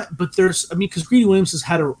not, but because Greedy Williams has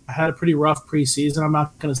had a pretty rough preseason. I'm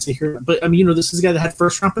not going to sit here, but this is a guy that had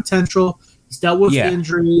first round potential. He's dealt with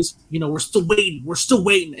injuries. We're still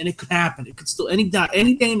waiting, and it could happen. It could still any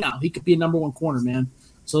day now. He could be a number 1 corner, man.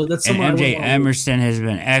 So that's someone. And MJ Emerson has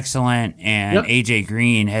been excellent, and AJ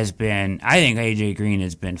Green has been. I think AJ Green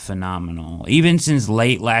has been phenomenal, even since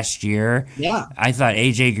late last year. Yeah, I thought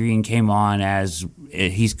AJ Green came on as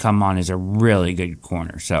a really good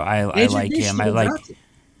corner. So I like him.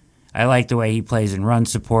 I like the way he plays in run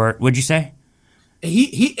support. What'd you say?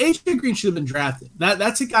 AJ Green should have been drafted.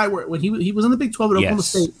 That's a guy where when he was in the Big 12 at Oklahoma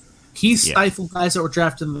State, he stifled guys that were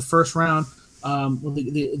drafted in the first round.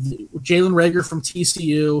 Jalen Reagor from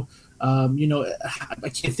TCU. I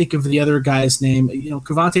can't think of the other guy's name.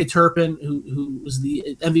 Kavontae Turpin, who was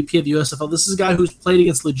the MVP of the USFL. This is a guy who's played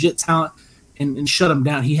against legit talent and shut him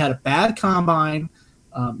down. He had a bad combine.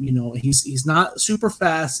 He's not super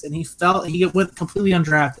fast, and he went completely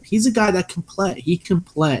undrafted. He's a guy that can play. He can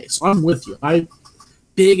play. So I'm with you.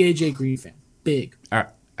 Big AJ Green fan. Big. All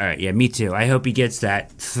right. Yeah, me too. I hope he gets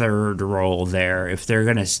that third role there. If they're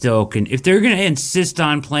gonna insist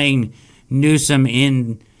on playing Newsome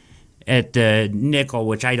in at the nickel,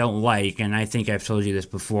 which I don't like, and I think I've told you this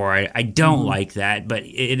before. I don't like that, but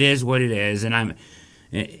it is what it is, and I'm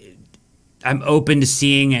open to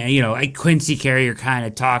seeing. Quincy Carrier kind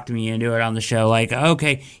of talked me into it on the show. Like,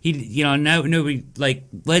 okay, nobody like.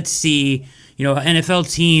 Let's see.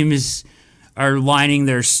 NFL teams are lining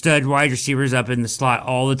their stud wide receivers up in the slot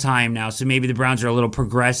all the time now. So maybe the Browns are a little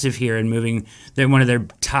progressive here and moving one of their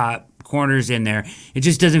top corners in there. It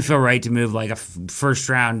just doesn't feel right to move like a first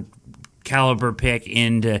round caliber pick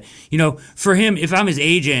into, for him, if I'm his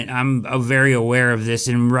agent, I'm very aware of this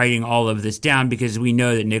and writing all of this down because we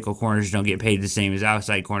know that nickel corners don't get paid the same as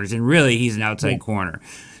outside corners. And really, he's an outside corner.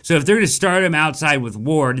 So if they're going to start him outside with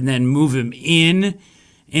Ward and then move him in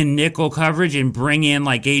nickel coverage and bring in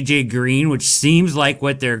like AJ Green, which seems like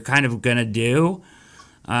what they're kind of going to do,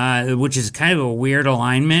 which is kind of a weird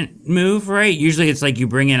alignment move, right? Usually it's like you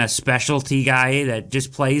bring in a specialty guy that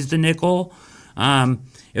just plays the nickel.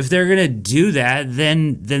 If they're going to do that,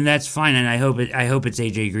 then that's fine. And I hope it's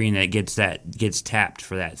AJ Green that gets tapped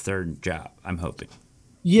for that third job. I'm hoping.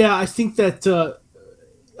 Yeah, I think that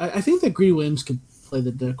Greedy Williams could play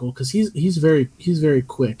the nickel because he's very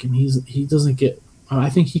quick and he doesn't get. I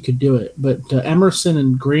think he could do it, but Emerson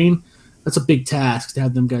and Green, that's a big task to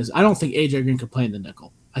have them guys. I don't think AJ Green could play in the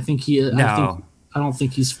nickel. I think he. No. I don't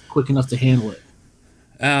think he's quick enough to handle it.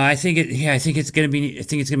 I think it's gonna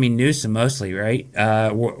be Newsome mostly, right?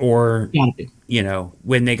 Or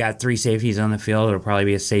when they got three safeties on the field, it'll probably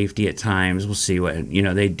be a safety at times. We'll see what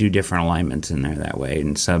they do different alignments in there that way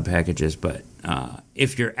and sub packages. But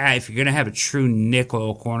if you're gonna have a true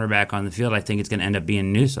nickel cornerback on the field, I think it's gonna end up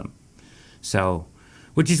being Newsome. So.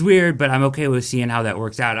 Which is weird, but I'm okay with seeing how that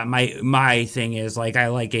works out. My thing is, like, I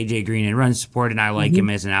like AJ Green in run support, and I like him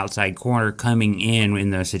as an outside corner coming in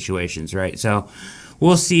those situations, right? So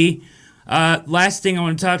we'll see. Last thing I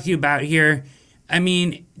want to talk to you about here. I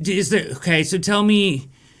mean, so tell me,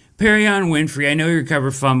 Perrion Winfrey, I know you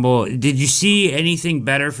recovered fumble. Did you see anything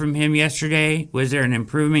better from him yesterday? Was there an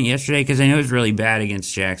improvement yesterday? Because I know it was really bad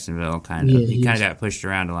against Jacksonville, kind of. He kind of got pushed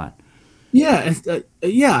around a lot. Yeah, there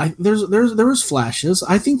was flashes.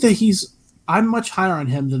 I think that I'm much higher on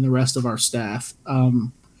him than the rest of our staff.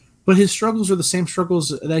 But his struggles are the same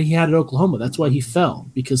struggles that he had at Oklahoma. That's why he fell,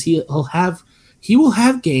 because he will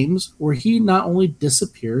have games where he not only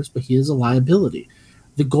disappears, but he is a liability.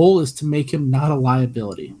 The goal is to make him not a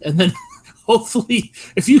liability, and then hopefully,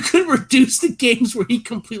 if you can reduce the games where he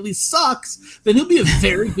completely sucks, then he'll be a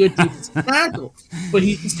very good defensive tackle. But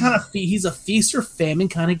he's a feast or famine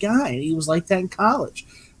kind of guy. He was like that in college.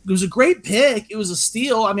 It was a great pick. It was a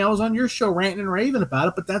steal. I mean, I was on your show ranting and raving about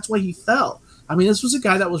it, but that's why he fell. I mean, this was a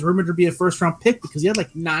guy that was rumored to be a first-round pick because he had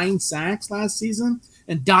like 9 sacks last season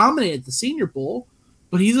and dominated the Senior Bowl.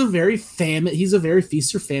 But he's a very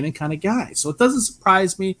feast or famine kind of guy. So it doesn't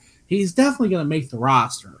surprise me. He's definitely going to make the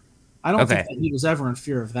roster. I don't think that he was ever in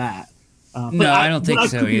fear of that. No, I don't think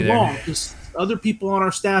so either. Wrong, because other people on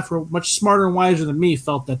our staff who are much smarter and wiser than me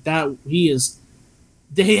felt that he is.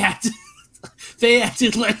 They acted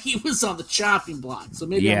like he was on the chopping block. So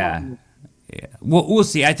maybe yeah. We'll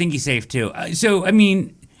see. I think he's safe too. So I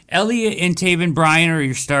mean, Elliott and Taven Bryan are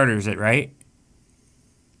your starters, right?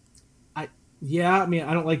 I mean,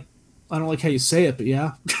 I don't like how you say it, but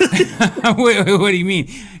yeah. what do you mean?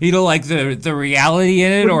 You don't like the reality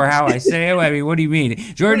in it, or how I say it? I mean, what do you mean?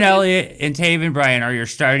 Jordan Elliott and Taven Bryan are your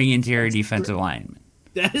starting interior defensive linemen.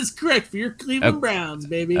 That is correct for your Cleveland Browns,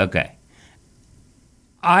 baby. Okay.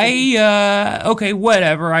 Okay,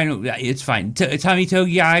 whatever. I know it's fine. Tommy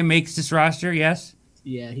Togiai makes this roster, yes?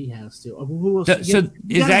 Yeah, he has to. Who else? So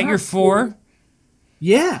is that your 4?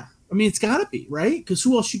 Yeah. I mean, it's got to be, right? Because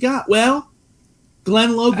who else you got? Well,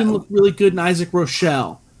 Glenn Logan looked really good in Isaac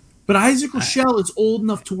Rochelle. But Isaac Rochelle is old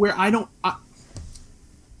enough to where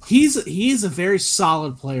he's a very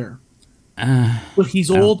solid player. But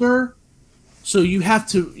he's older, so you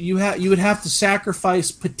would have to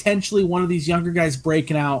sacrifice potentially one of these younger guys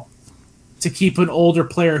breaking out to keep an older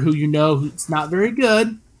player who's not very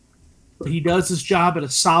good, but he does his job at a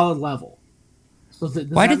solid level. So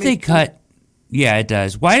why did they cut? Yeah, it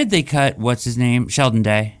does. Why did they cut what's his name? Sheldon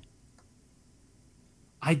Day.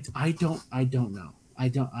 I don't know. I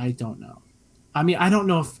don't know. I mean, I don't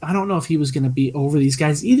know if he was going to be over these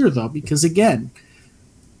guys either, though, because again,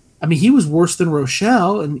 I mean, he was worse than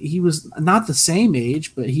Rochelle, and he was not the same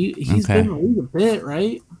age, but he's been in the league a bit,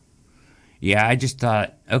 right? Yeah, I just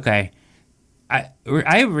thought, okay, I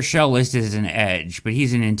have Rochelle listed as an edge, but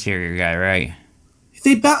he's an interior guy, right?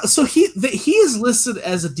 So he is listed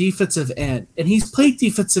as a defensive end, and he's played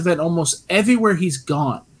defensive end almost everywhere he's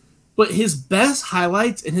gone. But his best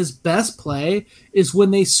highlights and his best play is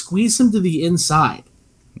when they squeeze him to the inside.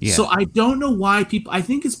 Yeah. So I don't know why people. I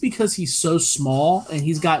think it's because he's so small and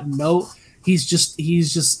he's just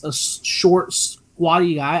a short,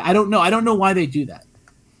 squatty guy. I don't know. I don't know why they do that.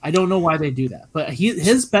 But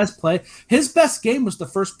his best game was the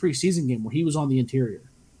first preseason game where he was on the interior.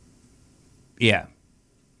 Yeah.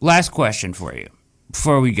 Last question for you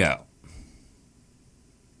before we go.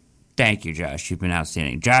 Thank you, Josh. You've been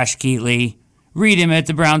outstanding. Josh Keatley. Read him at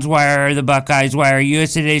the Browns Wire, the Buckeyes Wire,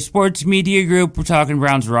 USA Today Sports Media Group. We're talking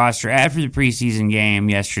Browns roster after the preseason game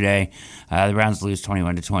yesterday. The Browns lose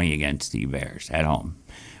 21-20 against the Bears at home.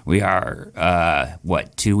 We are,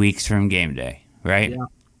 2 weeks from game day, right? Yeah.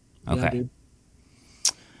 Okay.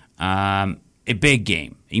 A big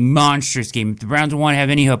game. A monstrous game. If the Browns want to have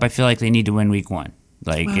any hope, I feel like they need to win week 1.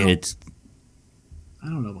 I don't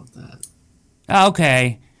know about that.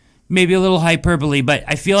 Okay. Maybe a little hyperbole, but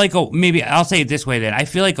I feel like maybe I'll say it this way then. I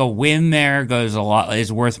feel like a win there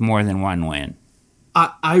is worth more than one win.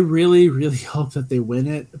 I really, really hope that they win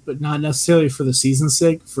it, but not necessarily for the season's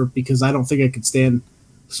sake, because I don't think I could stand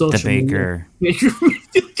social Baker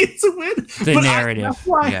gets a win. The narrative.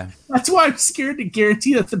 That's why I'm scared to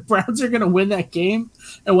guarantee that the Browns are going to win that game,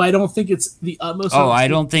 and why I don't think it's the utmost. Oh, I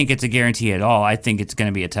don't think it's a guarantee at all. I think it's going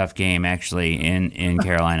to be a tough game, actually, in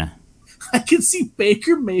Carolina. I can see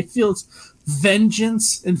Baker Mayfield's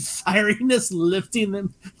vengeance and fieriness lifting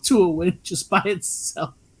them to a win just by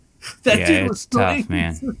itself. That dude was tough,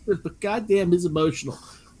 man. But goddamn, is emotional.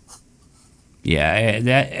 Yeah,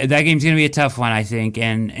 that game's gonna be a tough one, I think,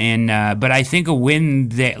 but I think a win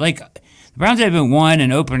that the Browns haven't won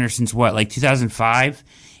an opener since 2005.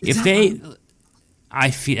 I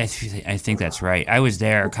think that's right. I was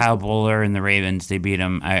there. Kyle Bowler and the Ravens, they beat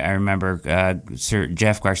them. I remember Sir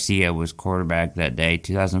Jeff Garcia was quarterback that day,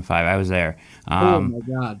 2005. I was there. Oh my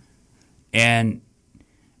God!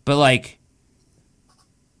 But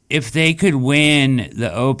if they could win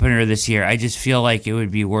the opener this year, I just feel like it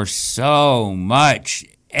would be worth so much.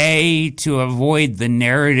 To avoid the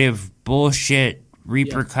narrative bullshit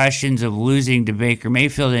repercussions of losing to Baker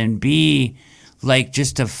Mayfield, and B,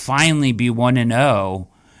 just to finally be 1-0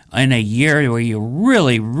 in a year where you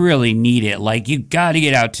really, really need it. You got to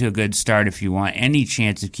get out to a good start if you want any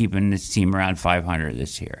chance of keeping this team around 500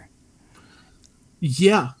 this year.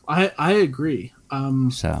 Yeah, I agree. I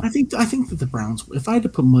think that the Browns. If I had to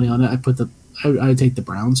put money on it, I'd take the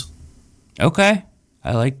Browns. Okay,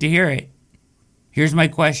 I like to hear it. Here's my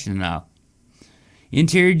question though: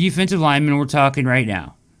 interior defensive lineman, we're talking right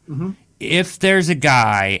now. Mm-hmm. If there's a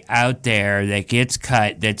guy out there that gets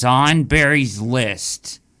cut that's on Barry's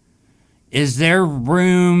list, is there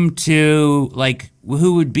room to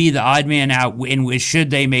who would be the odd man out? And should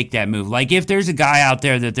they make that move? If there's a guy out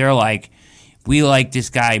there that they're we like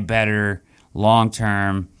this guy better long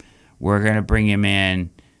term, we're gonna bring him in.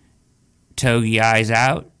 Togi eyes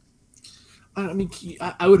out. I mean,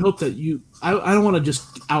 I would hope that you. I don't want to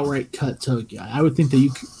just outright cut Togi. I would think that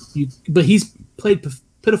you. But he's played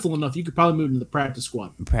pitiful enough. You could probably move him to the practice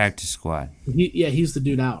squad. He's the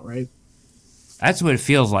dude out, right? That's what it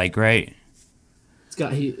feels like, right? It's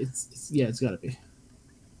got to be.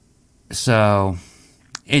 So,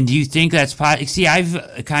 and do you think that's possible? See,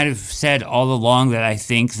 I've kind of said all along that I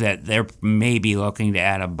think that they're maybe looking to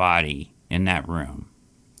add a body in that room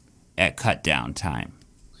at cut down time.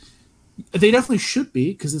 They definitely should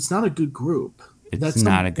be, because it's not a good group. It's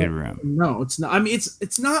not a good room. No, it's not. I mean,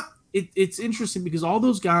 it's not. It's interesting because all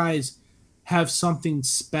those guys have something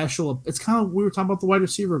special. It's kind of, we were talking about the wide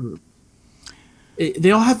receiver group.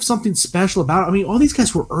 They all have something special about it. I mean, all these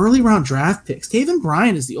guys were early round draft picks. Taven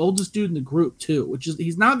Bryan is the oldest dude in the group too,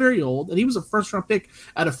 he's not very old, and he was a first round pick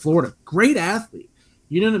out of Florida. Great athlete.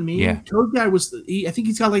 You know what I mean? Yeah. Toad guy I think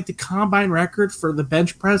he's got the combine record for the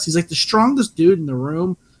bench press. He's the strongest dude in the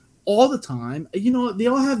room all the time. They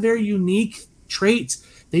all have very unique traits.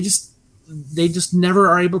 They just never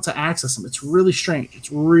are able to access them. It's really strange.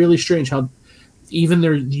 It's really strange how even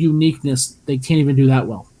their uniqueness, they can't even do that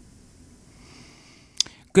well.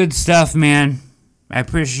 Good stuff, man. I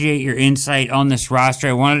appreciate your insight on this roster.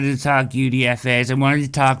 I wanted to talk UDFAs. I wanted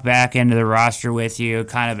to talk back into the roster with you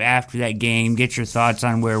kind of after that game, get your thoughts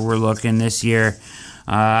on where we're looking this year.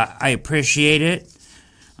 I appreciate it.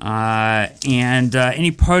 And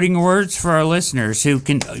any parting words for our listeners who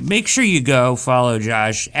can make sure you go follow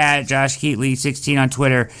Josh at Josh Keatley 16 on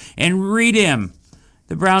Twitter and read him,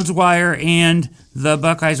 the Browns Wire and the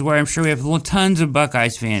Buckeyes Wire. I'm sure we have tons of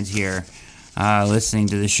Buckeyes fans here listening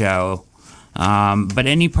to the show. But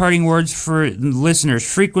any parting words for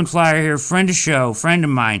listeners? Frequent flyer here, friend of show, friend of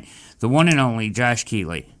mine, the one and only Josh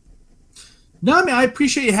Keatley. No, I mean, I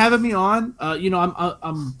appreciate you having me on.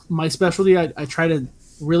 I'm my specialty. I try to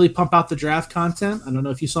really pump out the draft content. I don't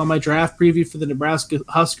know if you saw my draft preview for the Nebraska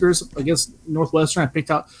Huskers against Northwestern. I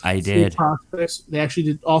picked out three prospects. They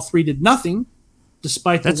actually all three did nothing,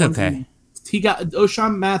 despite that's okay.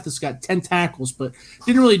 O'Shawn Mathis got 10 tackles, but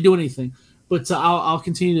didn't really do anything. But I'll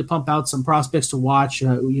continue to pump out some prospects to watch,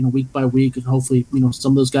 week by week, and hopefully,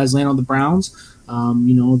 some of those guys land on the Browns.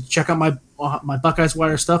 Check out my Buckeyes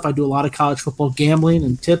Wire stuff. I do a lot of college football gambling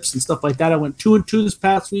and tips and stuff like that. I went 2-2 this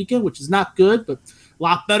past weekend, which is not good, but a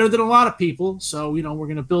lot better than a lot of people. So, we're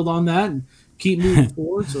going to build on that and keep moving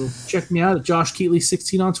forward. So check me out at Josh Keatley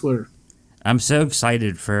 16 on Twitter. I'm so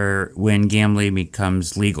excited for when gambling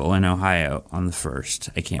becomes legal in Ohio on the 1st.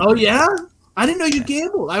 I can't. Oh, yeah? I didn't know you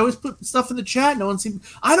gambled. I always put stuff in the chat. No one seemed.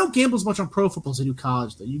 I don't gamble as much on pro football as I do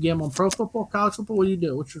college. Though you gamble on pro football, college football. What do you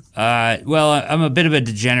do? What's your? Well, I'm a bit of a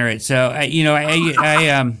degenerate. So I've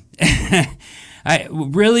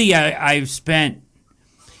spent.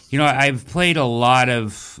 I've played a lot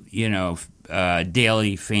of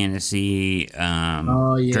daily fantasy,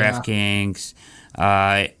 DraftKings.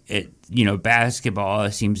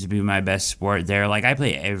 Basketball seems to be my best sport there. Like I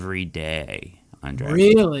play every day on DraftKings.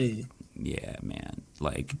 Really? Yeah, man.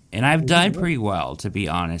 And I've done pretty well, to be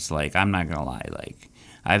honest. I'm not gonna lie.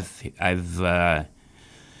 I've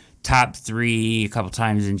top 3 a couple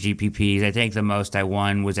times in GPPs. I think the most I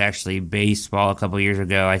won was actually baseball a couple years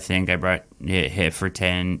ago. I think I brought it hit for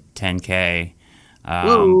 10K.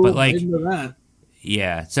 Whoa, but I didn't know that.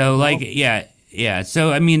 Yeah. So yeah.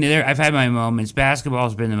 So I mean, I've had my moments.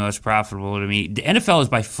 Basketball's been the most profitable to me. The NFL is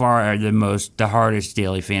by far the hardest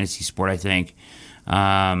daily fantasy sport, I think.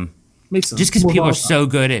 Just because people are so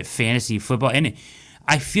good at fantasy football, and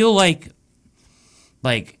I feel like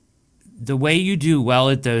the way you do well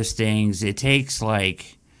at those things, it takes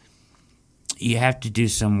you have to do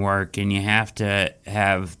some work, and you have to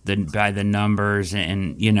have by the numbers,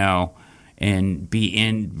 and and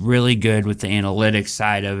be really good with the analytics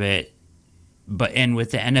side of it. And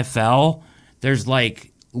with the NFL, there's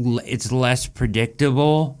it's less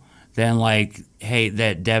predictable than hey,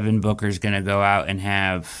 that Devin Booker's going to go out and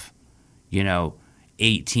have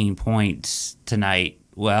 18 points tonight.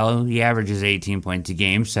 Well, he averages 18 points a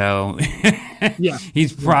game, so yeah,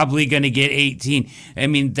 he's probably going to get 18. I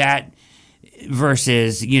mean, that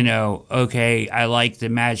versus, okay, I like the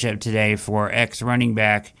matchup today for X running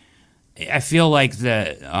back. I feel like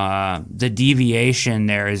the deviation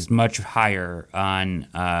there is much higher on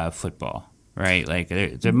football, right?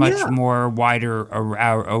 There's a much more wider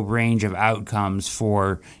a range of outcomes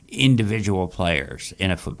for individual players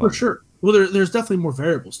in a football game. For sure. Well, there's definitely more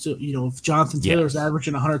variables too. If Jonathan Taylor's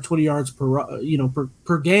averaging 120 yards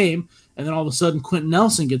per game, and then all of a sudden Quentin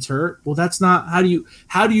Nelson gets hurt, well, that's not how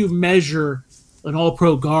do you measure an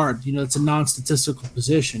All-Pro guard? It's a non-statistical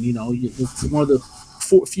position. It's one of the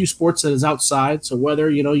few sports that is outside. So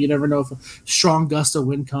whether you never know if a strong gust of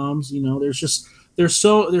wind comes. There's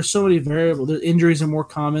so many variables. The injuries are more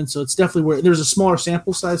common, so it's definitely where there's a smaller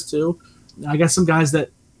sample size too. I got some guys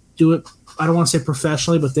that do it. I don't want to say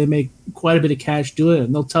professionally, but they make quite a bit of cash doing it,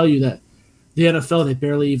 and they'll tell you that the NFL they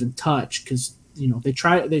barely even touch because they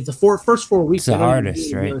try the first 4 weeks. It's the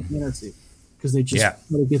hardest, right? Because they just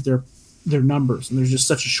want to get their numbers, and there's just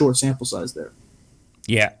such a short sample size there.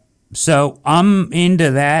 Yeah. So I'm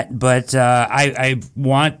into that, but I've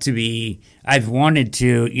wanted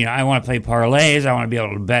to, I want to play parlays. I want to be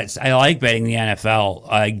able to bet. I like betting the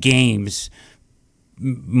NFL games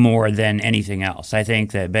more than anything else. I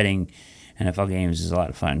think that betting NFL games is a lot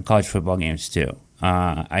of fun. College football games too.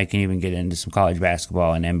 I can even get into some college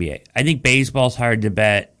basketball and NBA. I think baseball's hard to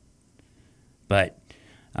bet, but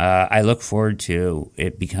I look forward to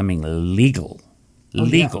it becoming legal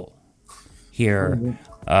here.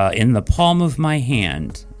 In the palm of my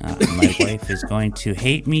hand. My wife is going to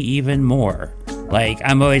hate me even more.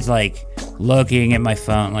 I'm always looking at my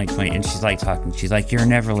phone, and she's talking. She's like, "You're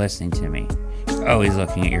never listening to me. You're always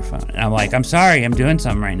looking at your phone." And I'm like, "I'm sorry, I'm doing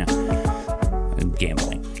something right now. I'm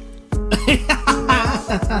gambling."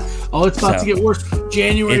 It's about to get worse.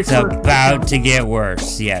 January. It's 1st. About to get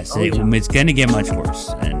worse. Yes, it's going to get much worse,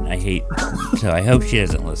 and I hate. So I hope she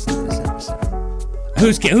doesn't listen to this episode.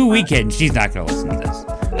 Who we kidding? She's not going to listen to this.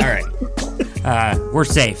 All right. we're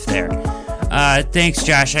safe there. Thanks,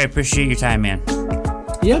 Josh. I appreciate your time, man.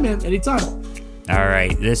 Yeah, man. Anytime. All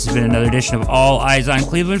right. This has been another edition of All Eyes on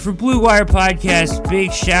Cleveland for Blue Wire Podcast.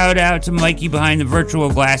 Big shout out to Mikey behind the virtual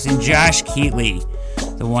glass and Josh Keatley,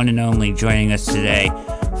 the one and only, joining us today.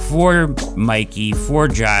 For Mikey, for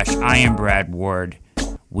Josh, I am Brad Ward.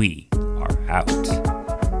 We are out.